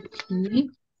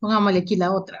 Sí. Pongámosle aquí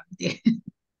la otra.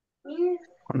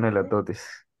 Una de las dotes.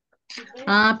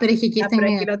 Ah, pero es que aquí Ah, está en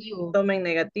pero aquí lo negativo. toma en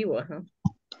negativo, ajá.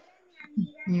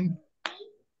 Mm.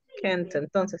 Can't,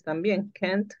 entonces también.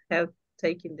 Can't have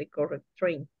taken the correct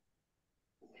train.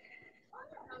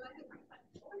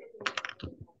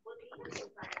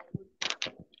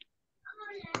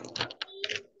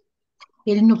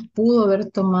 Él no pudo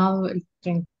haber tomado el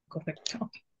tren correcto.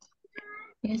 Ok.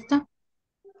 ¿Ya está?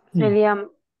 Sería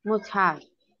must have.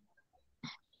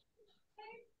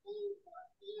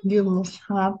 You must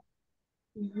have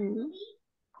Ujú.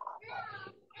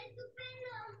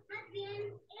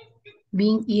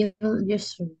 been ill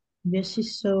yesterday. Jesse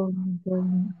saw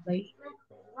going away.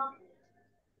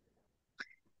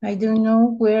 I don't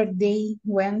know where they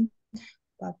went,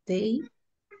 but they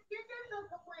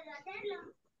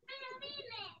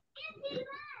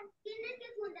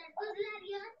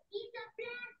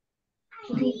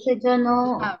Dice yo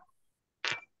no, have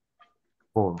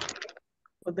Todo.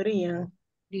 Podrían.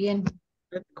 bien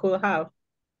Could have.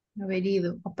 haber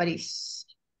ido a París.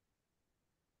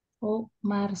 O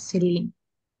Marceline.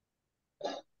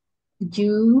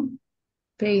 You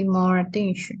pay more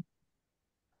attention.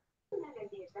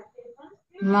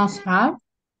 Must have.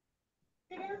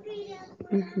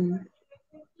 Ujú.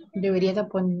 Debería de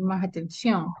poner más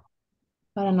atención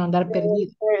para no andar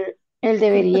perdido. El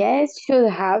debería es should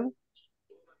have.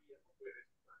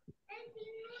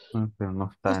 Pero no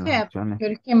O está en las sea, opciones.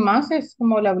 pero es que más es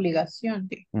como la obligación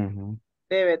de. Ujú.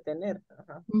 Debe tener.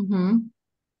 Ajá. Ujú.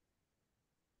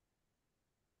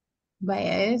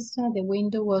 Vaya esa, the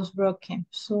window was broken.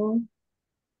 So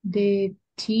the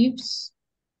thieves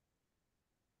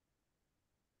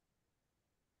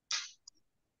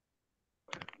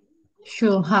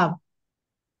should have.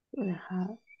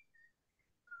 Ajá.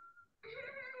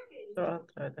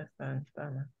 Otra vez esta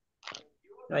ventana.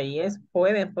 Ahí es,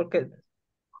 pueden, porque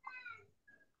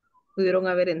pudieron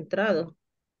haber entrado.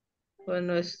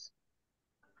 Bueno, es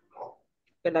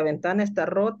que la ventana está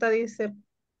rota, dice.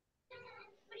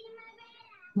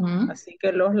 ¿Mm? Así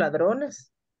que los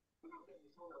ladrones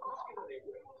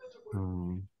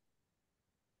Mm,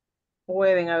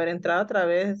 pueden haber entrado a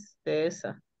través de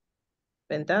esa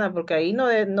ventana, porque ahí no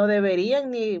deberían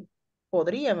ni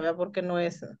podrían, ¿verdad? Porque no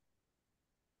es.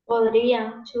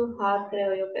 podrían, to have,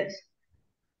 creo yo que es.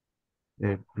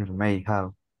 el may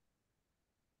have.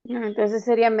 No, entonces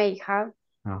sería may have.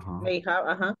 Ajá. May have,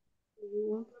 ajá.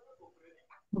 Ujú.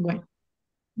 Bueno,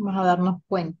 vamos a darnos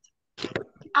cuenta.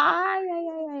 Ay, ay,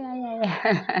 ay, ay, ay,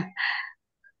 ay.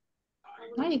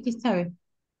 Ay, aquí está, ve.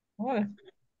 Uy,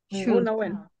 Should. ninguna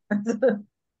buena.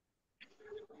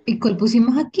 ¿Y cuál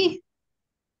pusimos aquí?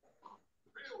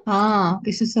 Ah,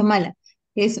 esa es mala.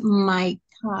 Es might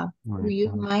have. Might We use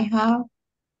have. might have.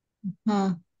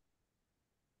 Ajá.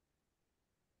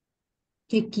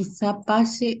 Que quizá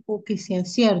pase o que sea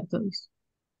cierto. Dice.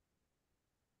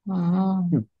 Ah,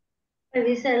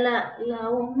 Dice la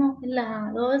 1,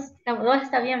 la 2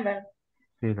 está bien, ¿verdad?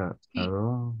 Sí, la sí.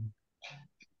 dos.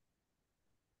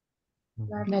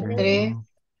 La La 3, 3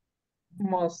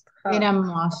 Must have. era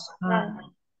must have.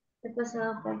 ¿qué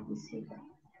pasado participa?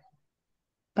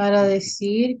 Para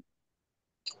decir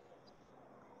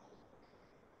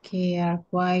que are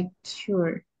quite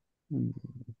sure. Mm,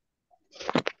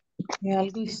 Que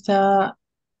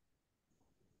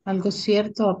algo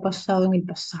cierto ha pasado en el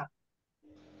pasado.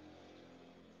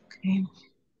 Okay.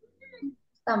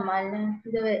 Está mal,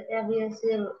 ¿eh? Había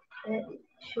decir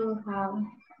should have.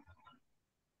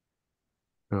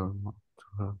 so, not to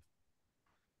have.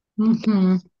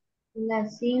 Ujú. La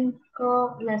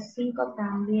 5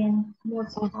 también.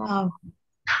 Must Must have. have.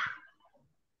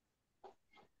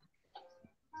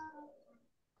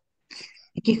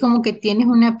 Aquí es como que tienes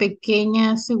una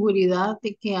pequeña seguridad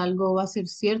de que algo va a ser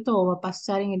cierto o va a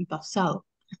pasar en el pasado.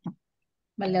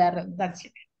 Vale la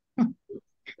redundancia.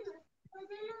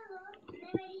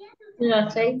 La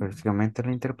 6. Básicamente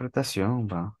la interpretación,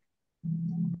 va.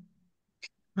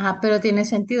 Ah, pero tiene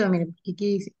sentido, mire, porque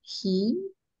aquí dice, he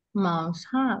must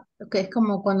have. Que es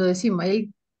como cuando decimos,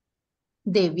 él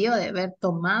debió de haber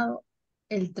tomado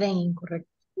el tren incorrecto.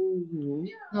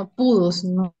 No pudo,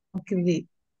 sino que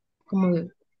como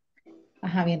de,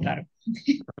 ajá, bien raro.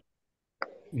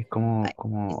 Y Ay, como esta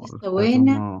está está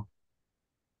buena.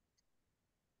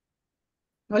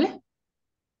 ¿Hola?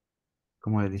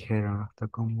 como le dijeron, está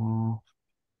como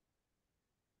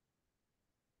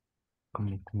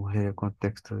es el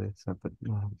contexto de esa,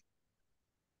 no,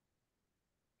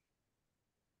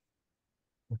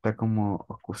 está como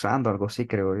acusando algo así,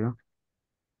 creo yo,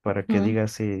 para que Ujú. diga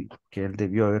así que él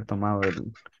debió haber tomado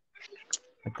el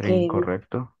tren Debió.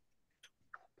 incorrecto.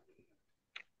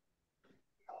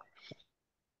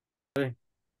 Sí,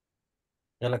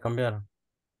 ya la cambiaron.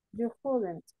 You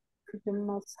couldn't. You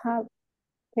must have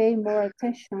paid more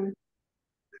attention.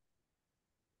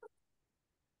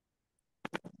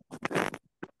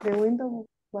 The window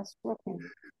was broken.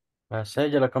 La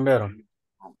 6 ya la cambiaron.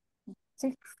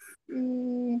 Six.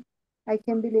 I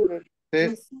can't believe it. Sí.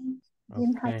 Listen, Jim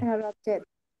Ok. hasn't arrived yet.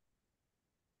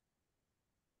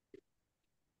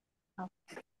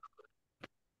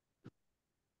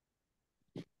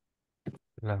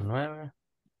 Las 9.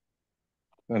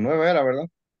 La 9 era, ¿verdad?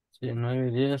 Sí, 9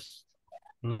 y 10.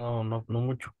 No, no, no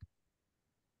mucho.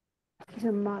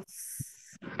 You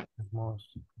must.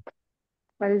 Vamos.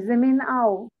 What does it mean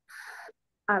out?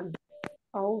 Out.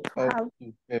 Out to Out have.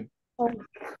 to have. Out.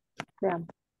 Yeah.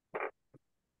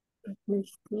 Let me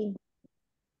see.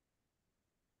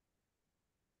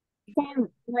 Can.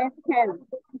 Where can?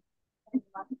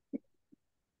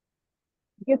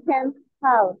 You can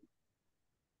have.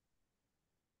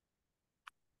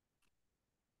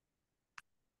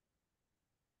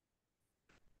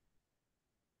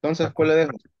 Entonces, Está, ¿cuál le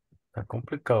dejo? está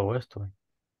complicado esto.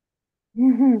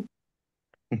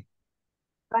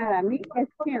 Para mí es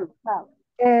can have.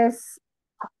 Es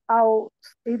out.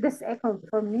 Is the second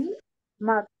for me.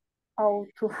 Not out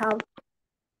to have.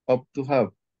 Up to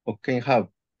have. O can have.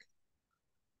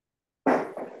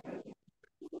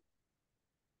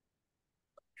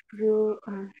 You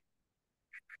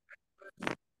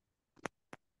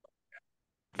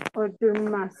or you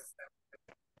must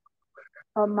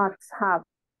or must have.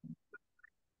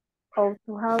 Or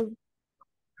to have.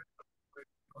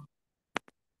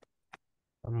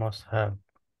 Must have.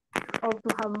 Or to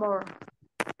have more.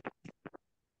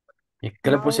 ¿Y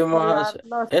qué le pusimos a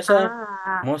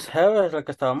esa? Must have es la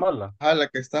que estaba mala. Ah, la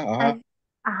que está. Ajá.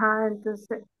 Ajá,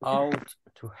 entonces, Out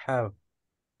to have.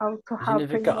 out to ¿Qué have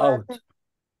significa out?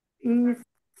 y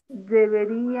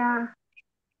debería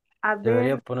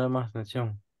Debería haber poner más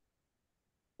atención.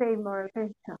 pay more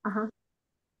attention. Ajá.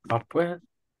 Ah, pues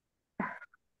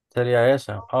sería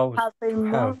esa. Out Have pay to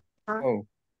have. more. Oh.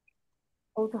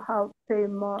 Out to have pay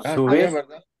more. Ah, está bien, Subir.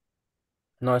 ¿verdad?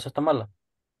 No, esa está mala.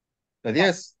 La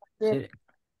 10. Sí.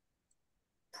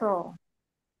 So,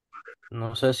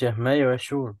 No sé si es may o es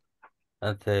sure.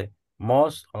 Entre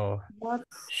must o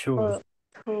what's sure.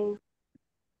 to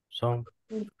Son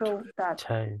improve that?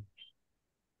 types.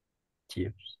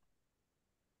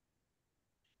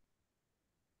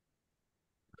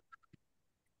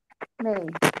 May.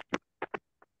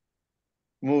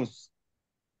 Moose.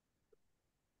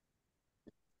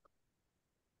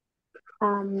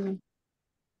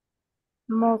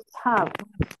 Must have.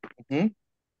 Ujú.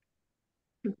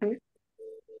 Okay.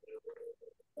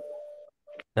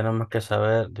 Tenemos que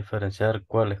saber diferenciar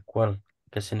cuál es cuál,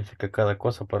 qué significa cada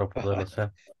cosa para poderlo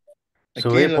hacer. Aquí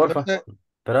Subí, en la porfa. frase,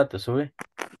 Espérate, subí.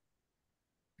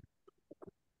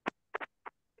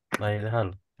 Ahí,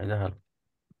 déjalo, ahí, déjalo.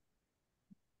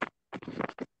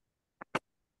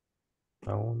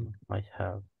 A uno, I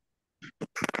have.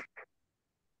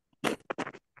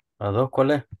 A dos,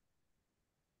 ¿cuál es?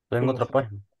 Estoy en otra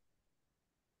página.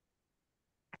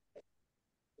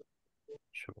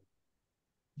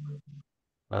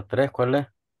 A tres, ¿cuál es?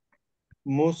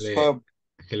 must Le- have.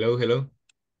 Hello, hello.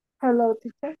 Hello,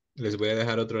 teacher. Les voy a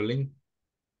dejar otro link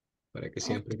para que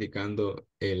sigan practicando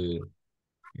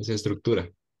esa estructura.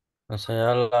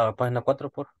 Enseñar la página 4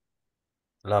 por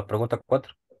la pregunta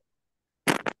 4.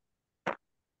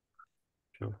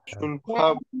 Should have. Should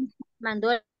have. Mandó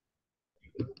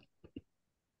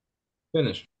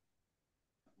Finish.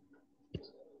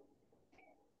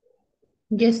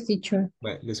 Yes, teacher.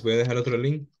 Vale, les voy a dejar otro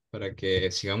link para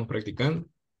que sigamos practicando.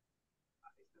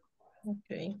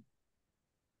 Ok.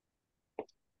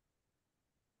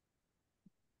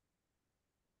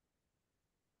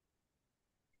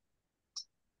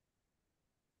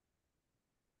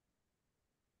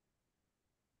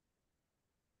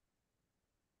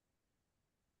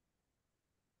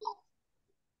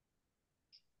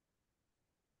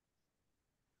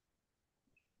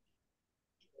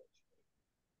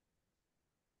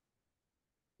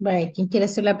 Vale, ¿quién quiere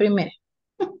ser la primera?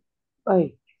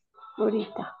 Ay,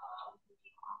 ahorita.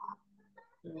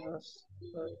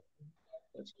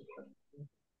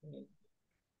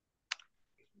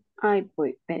 Ay,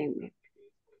 pues, espérenme.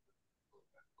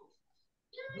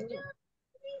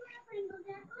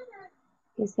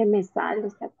 Que se me sale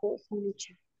esta cosa,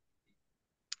 mucha.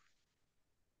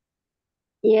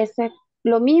 Y ese es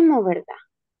lo mismo, ¿verdad?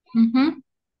 Ujú.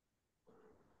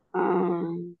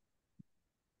 Ah,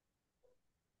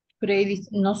 Pero ahí dice,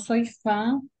 no soy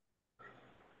fan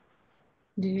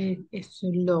de eso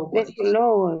logo. de su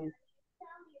logo.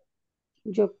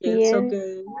 Yo Pienso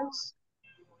que ellos,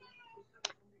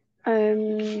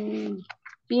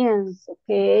 pienso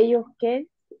que ellos que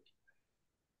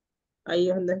ahí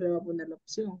es donde le va a poner la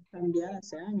opción, cambiar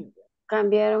hace años.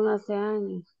 cambiaron hace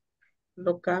años.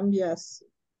 Lo cambia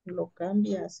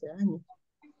hace años.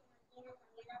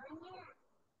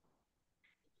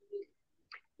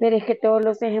 Pero es que todos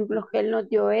los ejemplos que él nos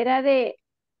dio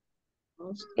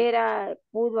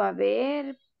pudo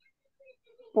haber,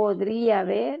 podría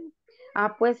haber.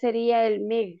 Ah, pues sería el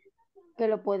mig, que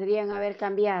lo podrían haber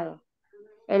cambiado.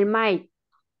 El might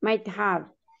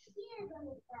have.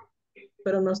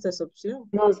 Pero no está esa opción.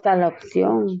 No está la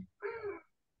opción.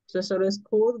 Entonces solo es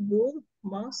could, would,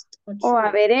 must o O should.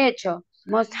 haber hecho,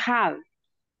 must have.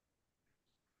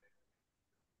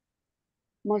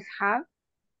 Must have.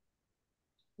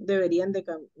 Deberían de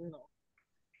cambiar. No.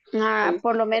 Ah, Ahí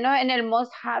por lo menos en el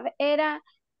must have era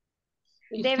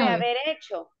debe sabe. haber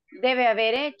hecho. Debe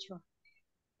haber hecho.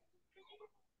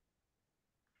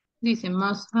 Dice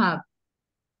must have.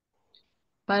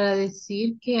 Para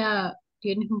decir que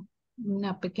tienes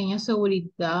una pequeña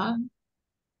seguridad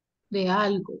de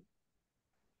algo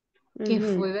que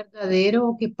Ujú. fue verdadero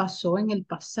o que pasó en el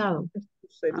pasado. Ah,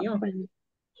 sucedió. pues,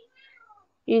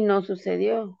 y no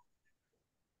sucedió.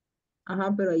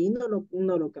 Ajá, pero ahí no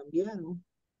lo cambiaron.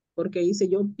 Porque dice,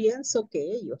 yo pienso que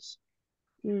ellos.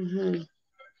 Ujú.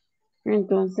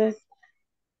 Entonces,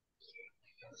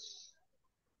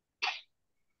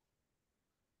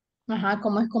 Ajá,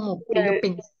 como es como que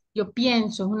eh, yo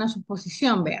pienso, es una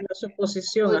suposición, vea. Una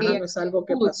suposición, ajá, Podría no es ser algo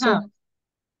que could have,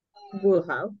 pasó. Would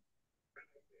have.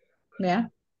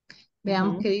 vea.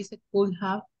 Veamos Ujú. qué dice could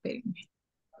have. Espérenme.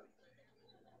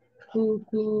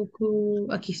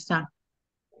 Aquí está.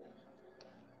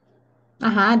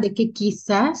 Ajá, de que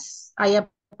quizás haya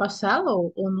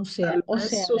pasado o no sea, Tal o vez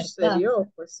sea verdad.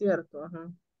 sucedió, pues cierto,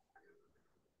 ajá.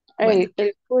 Bueno,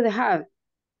 el could have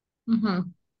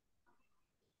ujú,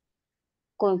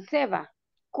 con Seba,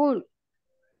 cool.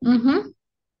 ujú.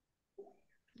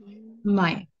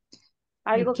 Vaya. I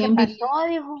Algo que can pasó, believe.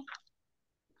 dijo.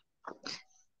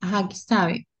 Ajá, aquí está,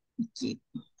 ve. Aquí.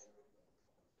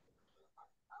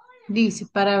 Dice,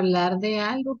 para hablar de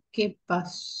algo que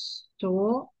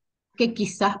pasó, que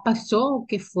quizás pasó o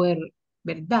que fue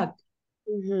verdad.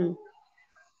 Ujú.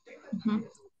 Ujú.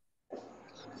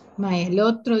 Vaya, el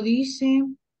otro dice,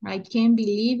 I can't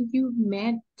believe you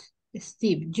met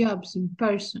Steve Jobs in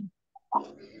person.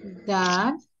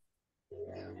 That,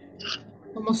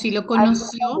 como si lo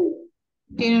conoció,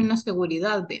 tiene una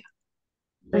seguridad, vea.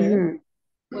 Ujú.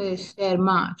 Puede ser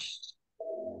más.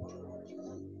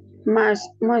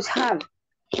 Must have.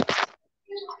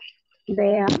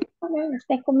 Vea,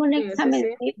 este es como un Sí, ese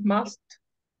examen. sí, must.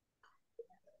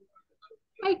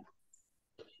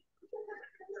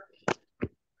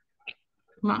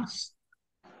 Más.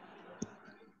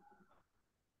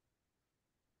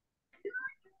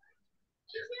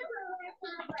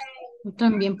 O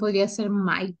también podría ser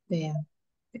might, vean.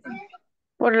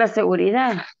 Por la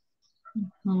seguridad.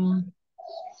 Mm,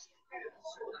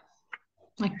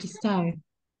 aquí está.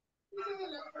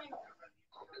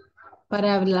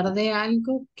 Para hablar de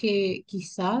algo que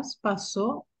quizás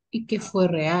pasó y que fue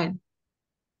real.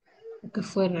 O que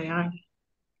fue real.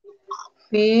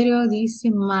 Pero dice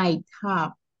might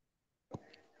have.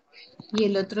 Y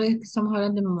el otro es que estamos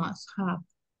hablando de must have.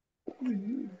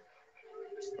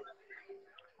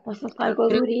 Pues es algo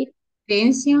Pero durito. la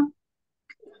diferencia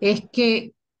es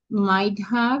que might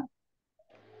have,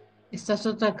 esta es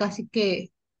otra casi que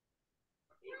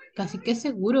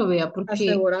seguro, vea,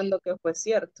 Asegurando que fue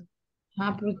cierto.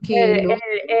 porque lo,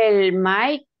 El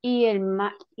Mike y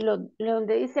lo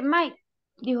donde dice Mike,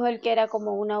 dijo él que era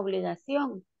como una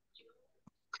obligación.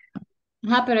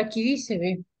 pero aquí dice,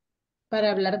 ve,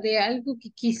 para hablar de algo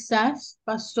que quizás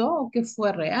pasó o que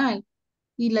fue real.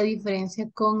 Y la diferencia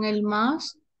con el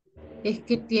más es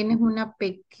que tienes una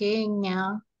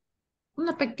pequeña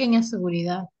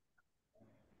seguridad.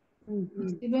 Ujú.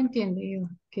 ¿Sí lo entiende? Yo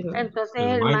quiero ver. Entonces El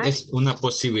el might Mike, es una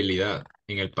posibilidad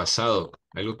en el pasado,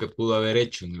 algo que pudo haber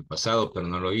hecho en el pasado, pero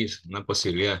no lo hizo, una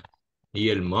posibilidad. Y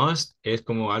el must es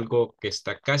como algo que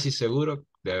está casi seguro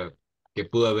de que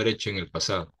pudo haber hecho en el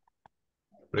pasado.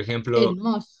 Por ejemplo, El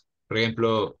más.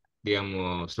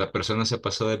 digamos, la persona se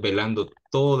pasó desvelando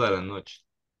toda la noche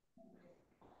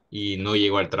y no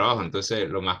llegó al trabajo, entonces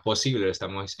lo más posible,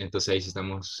 entonces ahí sí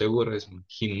estamos seguros,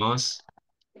 he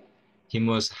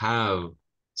must have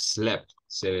slept,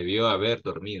 se debió haber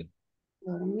dormido.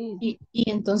 dormido. Y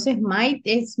entonces might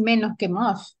es menos que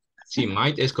más. Sí,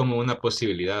 might es como una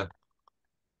posibilidad,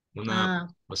 Ah,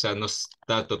 o sea, no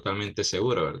está totalmente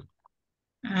seguro, ¿verdad?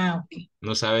 ok.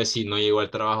 No sabe si no llegó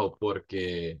al trabajo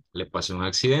porque le pasó un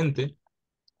accidente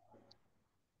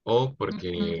o Ujú.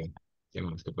 porque, ¿qué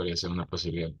más que podría ser una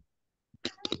posibilidad?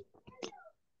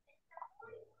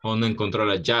 O no encontró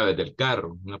las llaves del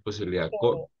carro, una posibilidad.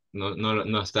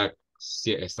 No está,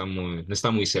 sí, no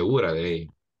está muy segura de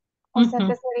ello. O sea que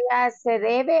Ujú. sería se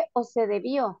debe o se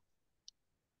debió.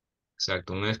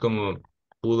 Exacto, no es como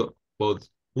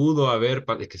pudo haber,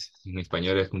 es que en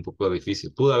español es un poco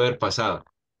difícil, pudo haber pasado,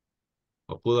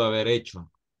 o pudo haber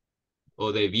hecho,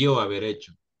 o debió haber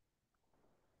hecho.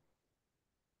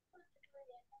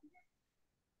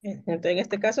 Entonces, en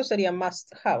este caso sería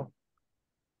must have.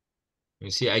 You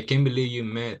see, I can't believe you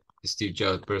met Steve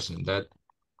Jobs person.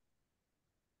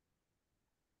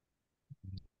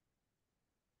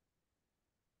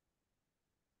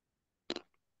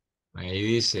 Ahí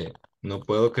dice, no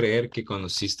puedo creer que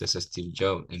conociste a Steve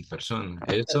Jobs en persona.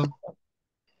 Eso ha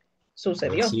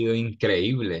Sucedió. sido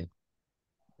increíble.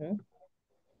 Ujú.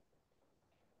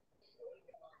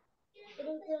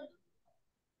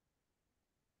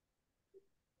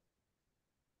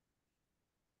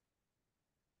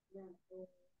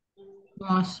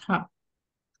 Must have.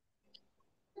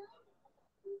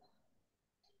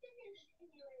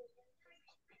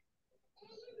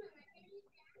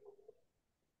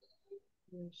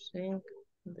 You think,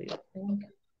 do you think?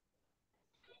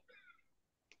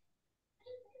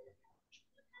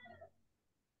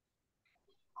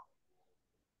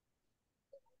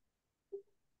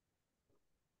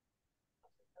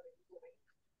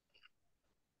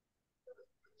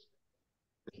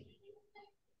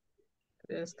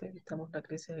 ¿Crees que evitamos la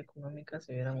crisis económica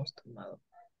si hubiéramos tomado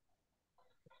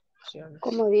opciones?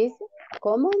 ¿Cómo dice?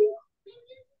 ¿Cómo dice?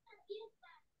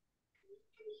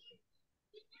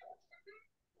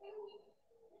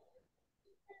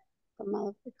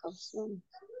 Tomado precaución.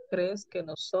 ¿Crees que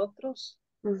nosotros,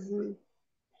 Ujú.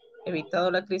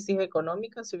 evitado la crisis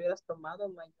económica, si hubieras tomado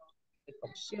mayor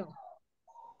precaución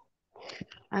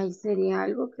Ahí sería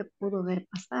algo que pudo haber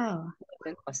pasado.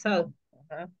 en el pasado?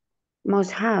 Ajá.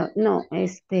 Must have, no,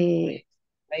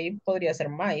 Ahí podría ser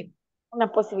might,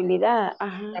 una posibilidad,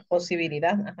 ajá. una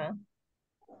posibilidad. Ajá.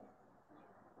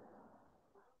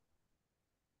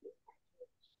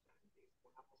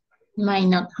 Might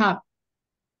not have.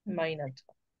 Might not.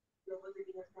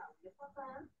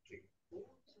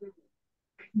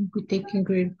 We taking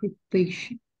great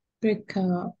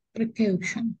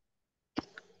precaution.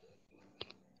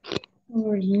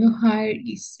 Or new hire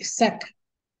is exact.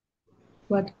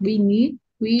 What we need,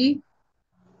 we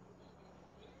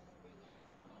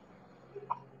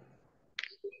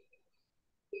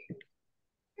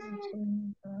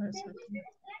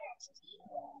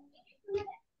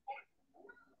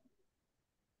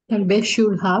tal vez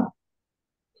should have.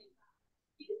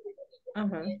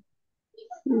 Ajá.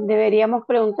 Deberíamos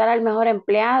preguntar al mejor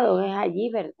empleado, es allí,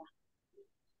 ¿verdad?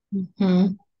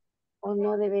 Ujú. ¿O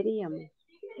no deberíamos?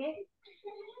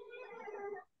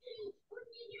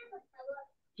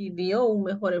 Pidió un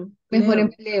mejor Mejor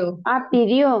empleo. empleo. Ah,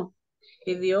 pidió.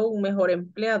 Pidió un mejor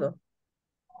empleado.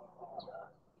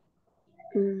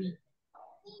 Mm.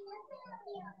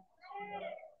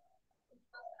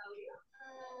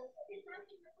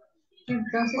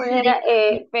 Entonces Pues sería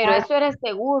pero eso era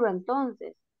seguro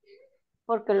entonces,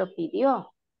 porque lo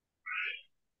pidió.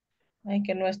 Ay,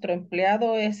 que nuestro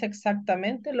empleado es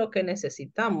exactamente lo que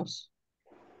necesitamos,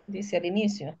 dice al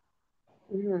inicio.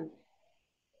 Ujú.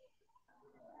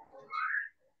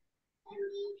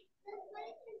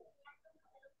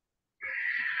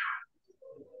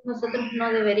 Nosotros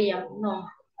no deberíamos, no.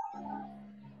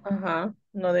 Ajá,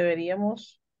 no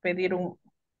deberíamos pedir un,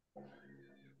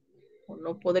 o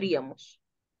no podríamos.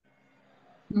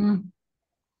 mm,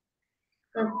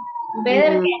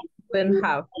 Better Mm, Then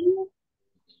have.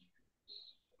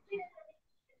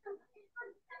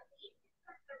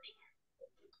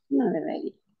 no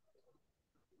debería.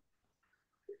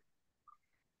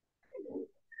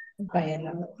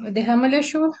 vaya, dejámosle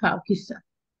should have quizá.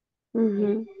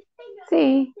 Ujú.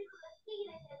 Sí.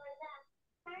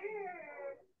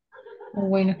 O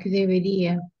bueno, que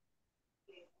debería.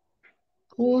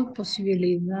 Could,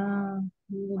 posibilidad.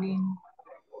 Podría.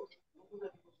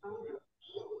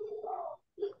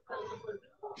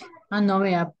 Ah, no,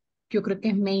 vea, yo creo que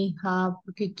es may have,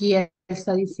 porque aquí ya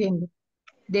está diciendo.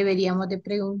 Deberíamos de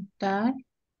preguntar,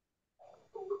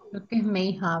 creo que es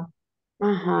may have.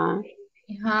 Ajá.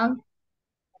 May have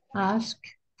asked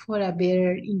for a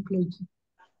better employee.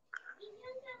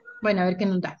 Bueno, a ver qué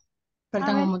nos da. A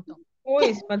Faltan un ver. montón.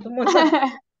 Uy, falta un montón.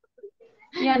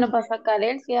 Ya no va a sacar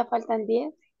él, si ya faltan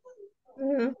 10.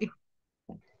 Ujú.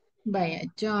 Vaya,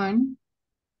 John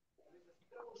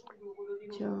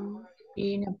Yo.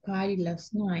 in a party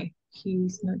last night.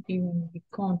 He's not even in the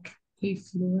country. He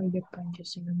flew in Japan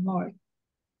just in the morning.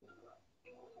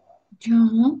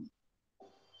 John,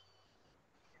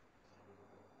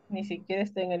 Ni siquiera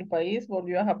está en el país,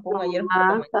 volvió a Japón ayer por la Ajá,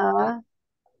 mañana. está.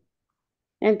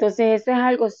 Entonces eso es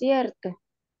algo cierto.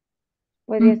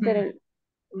 Podría ujú, ser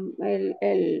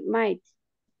el might.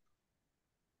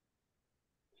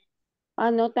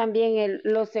 Ah, no, también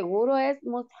lo seguro es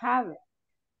must have.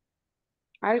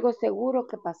 Algo seguro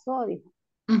que pasó, dijo.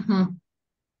 ujú,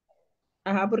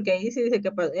 Ajá, porque ahí sí dice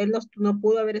que él no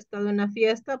pudo haber estado en la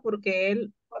fiesta porque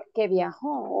él Que viajó,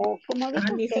 o como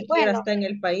dijo ni que, siquiera bueno, está en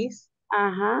el país.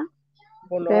 ajá.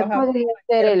 Voló a Entonces Japón podría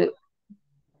ser ayer,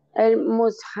 el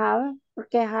must have,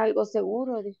 porque es algo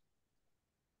seguro, dijo.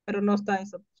 pero no está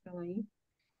esa opción ahí.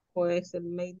 O es el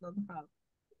made not have.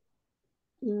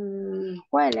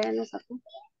 Pues ya nos sacó.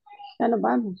 Ya nos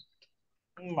vamos.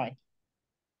 Bye.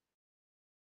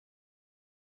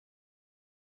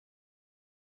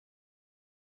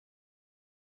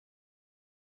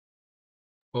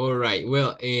 All right.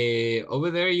 Well,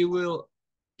 over there you will,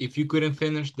 if you couldn't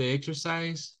finish the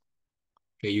exercise,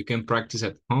 okay, you can practice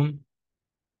at home.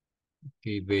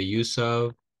 Okay, the use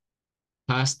of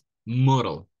past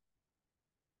modal.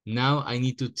 Now I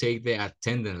need to take the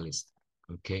attendance list.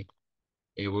 Okay.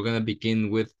 We're gonna begin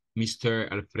with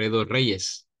Mr. Alfredo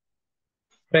Reyes.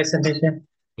 Present, teacher.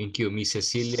 Thank you. Miss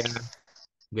Cecilia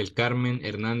del Carmen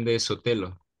Hernández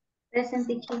Sotelo. Present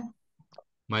teacher.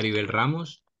 Maribel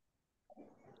Ramos.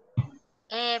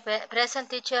 Present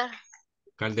teacher.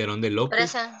 Calderón de López.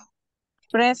 Present.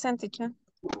 Present, teacher.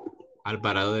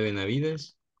 Alvarado de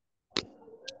Benavides.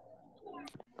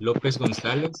 López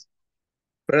González.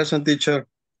 Present, teacher.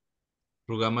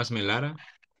 Rugamas Melara.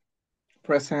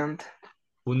 Present.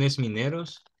 Funes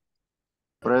Mineros.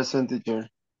 Present, teacher.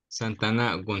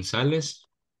 Santana González.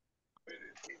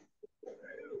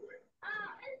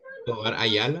 Tobar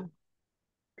Ayala.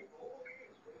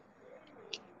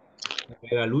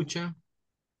 Herrera Lucha.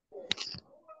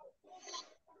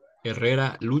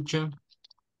 Herrera Lucha.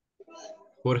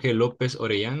 Jorge López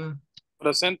Orellana.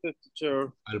 Presente,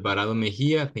 teacher. Alvarado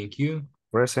Mejía, thank you.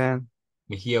 Present.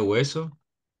 Mejía Hueso,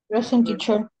 present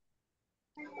teacher.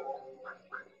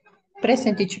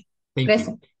 Present teacher. thank you.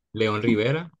 Present. León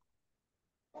Rivera.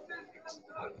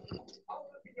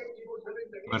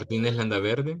 Martínez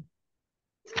Landaverde.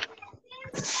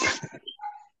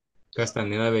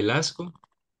 Castaneda Velasco.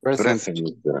 Present.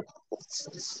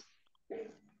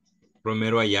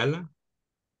 Romero Ayala.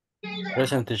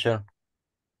 Present, teacher.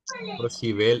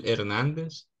 Rosibel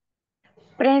Hernández.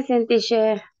 Present,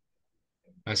 teacher.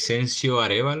 Asensio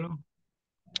Arevalo.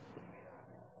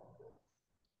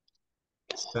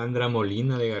 Sandra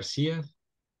Molina de García.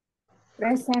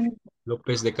 Present.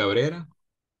 López de Cabrera.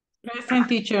 Present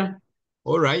teacher.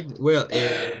 All right, well,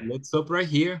 let's stop right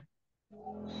here.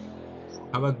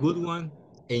 Have a good one.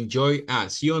 Enjoy.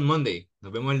 See you on Monday.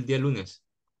 Nos vemos el día lunes.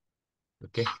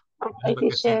 Okay. Okay,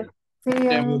 teacher. See See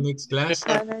you you. next class.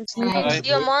 Have a nice Bye. See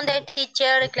you Monday,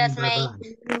 teacher, classmate.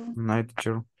 Night,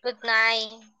 teacher. Good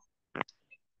night.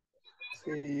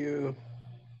 See you.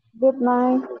 Good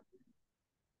night.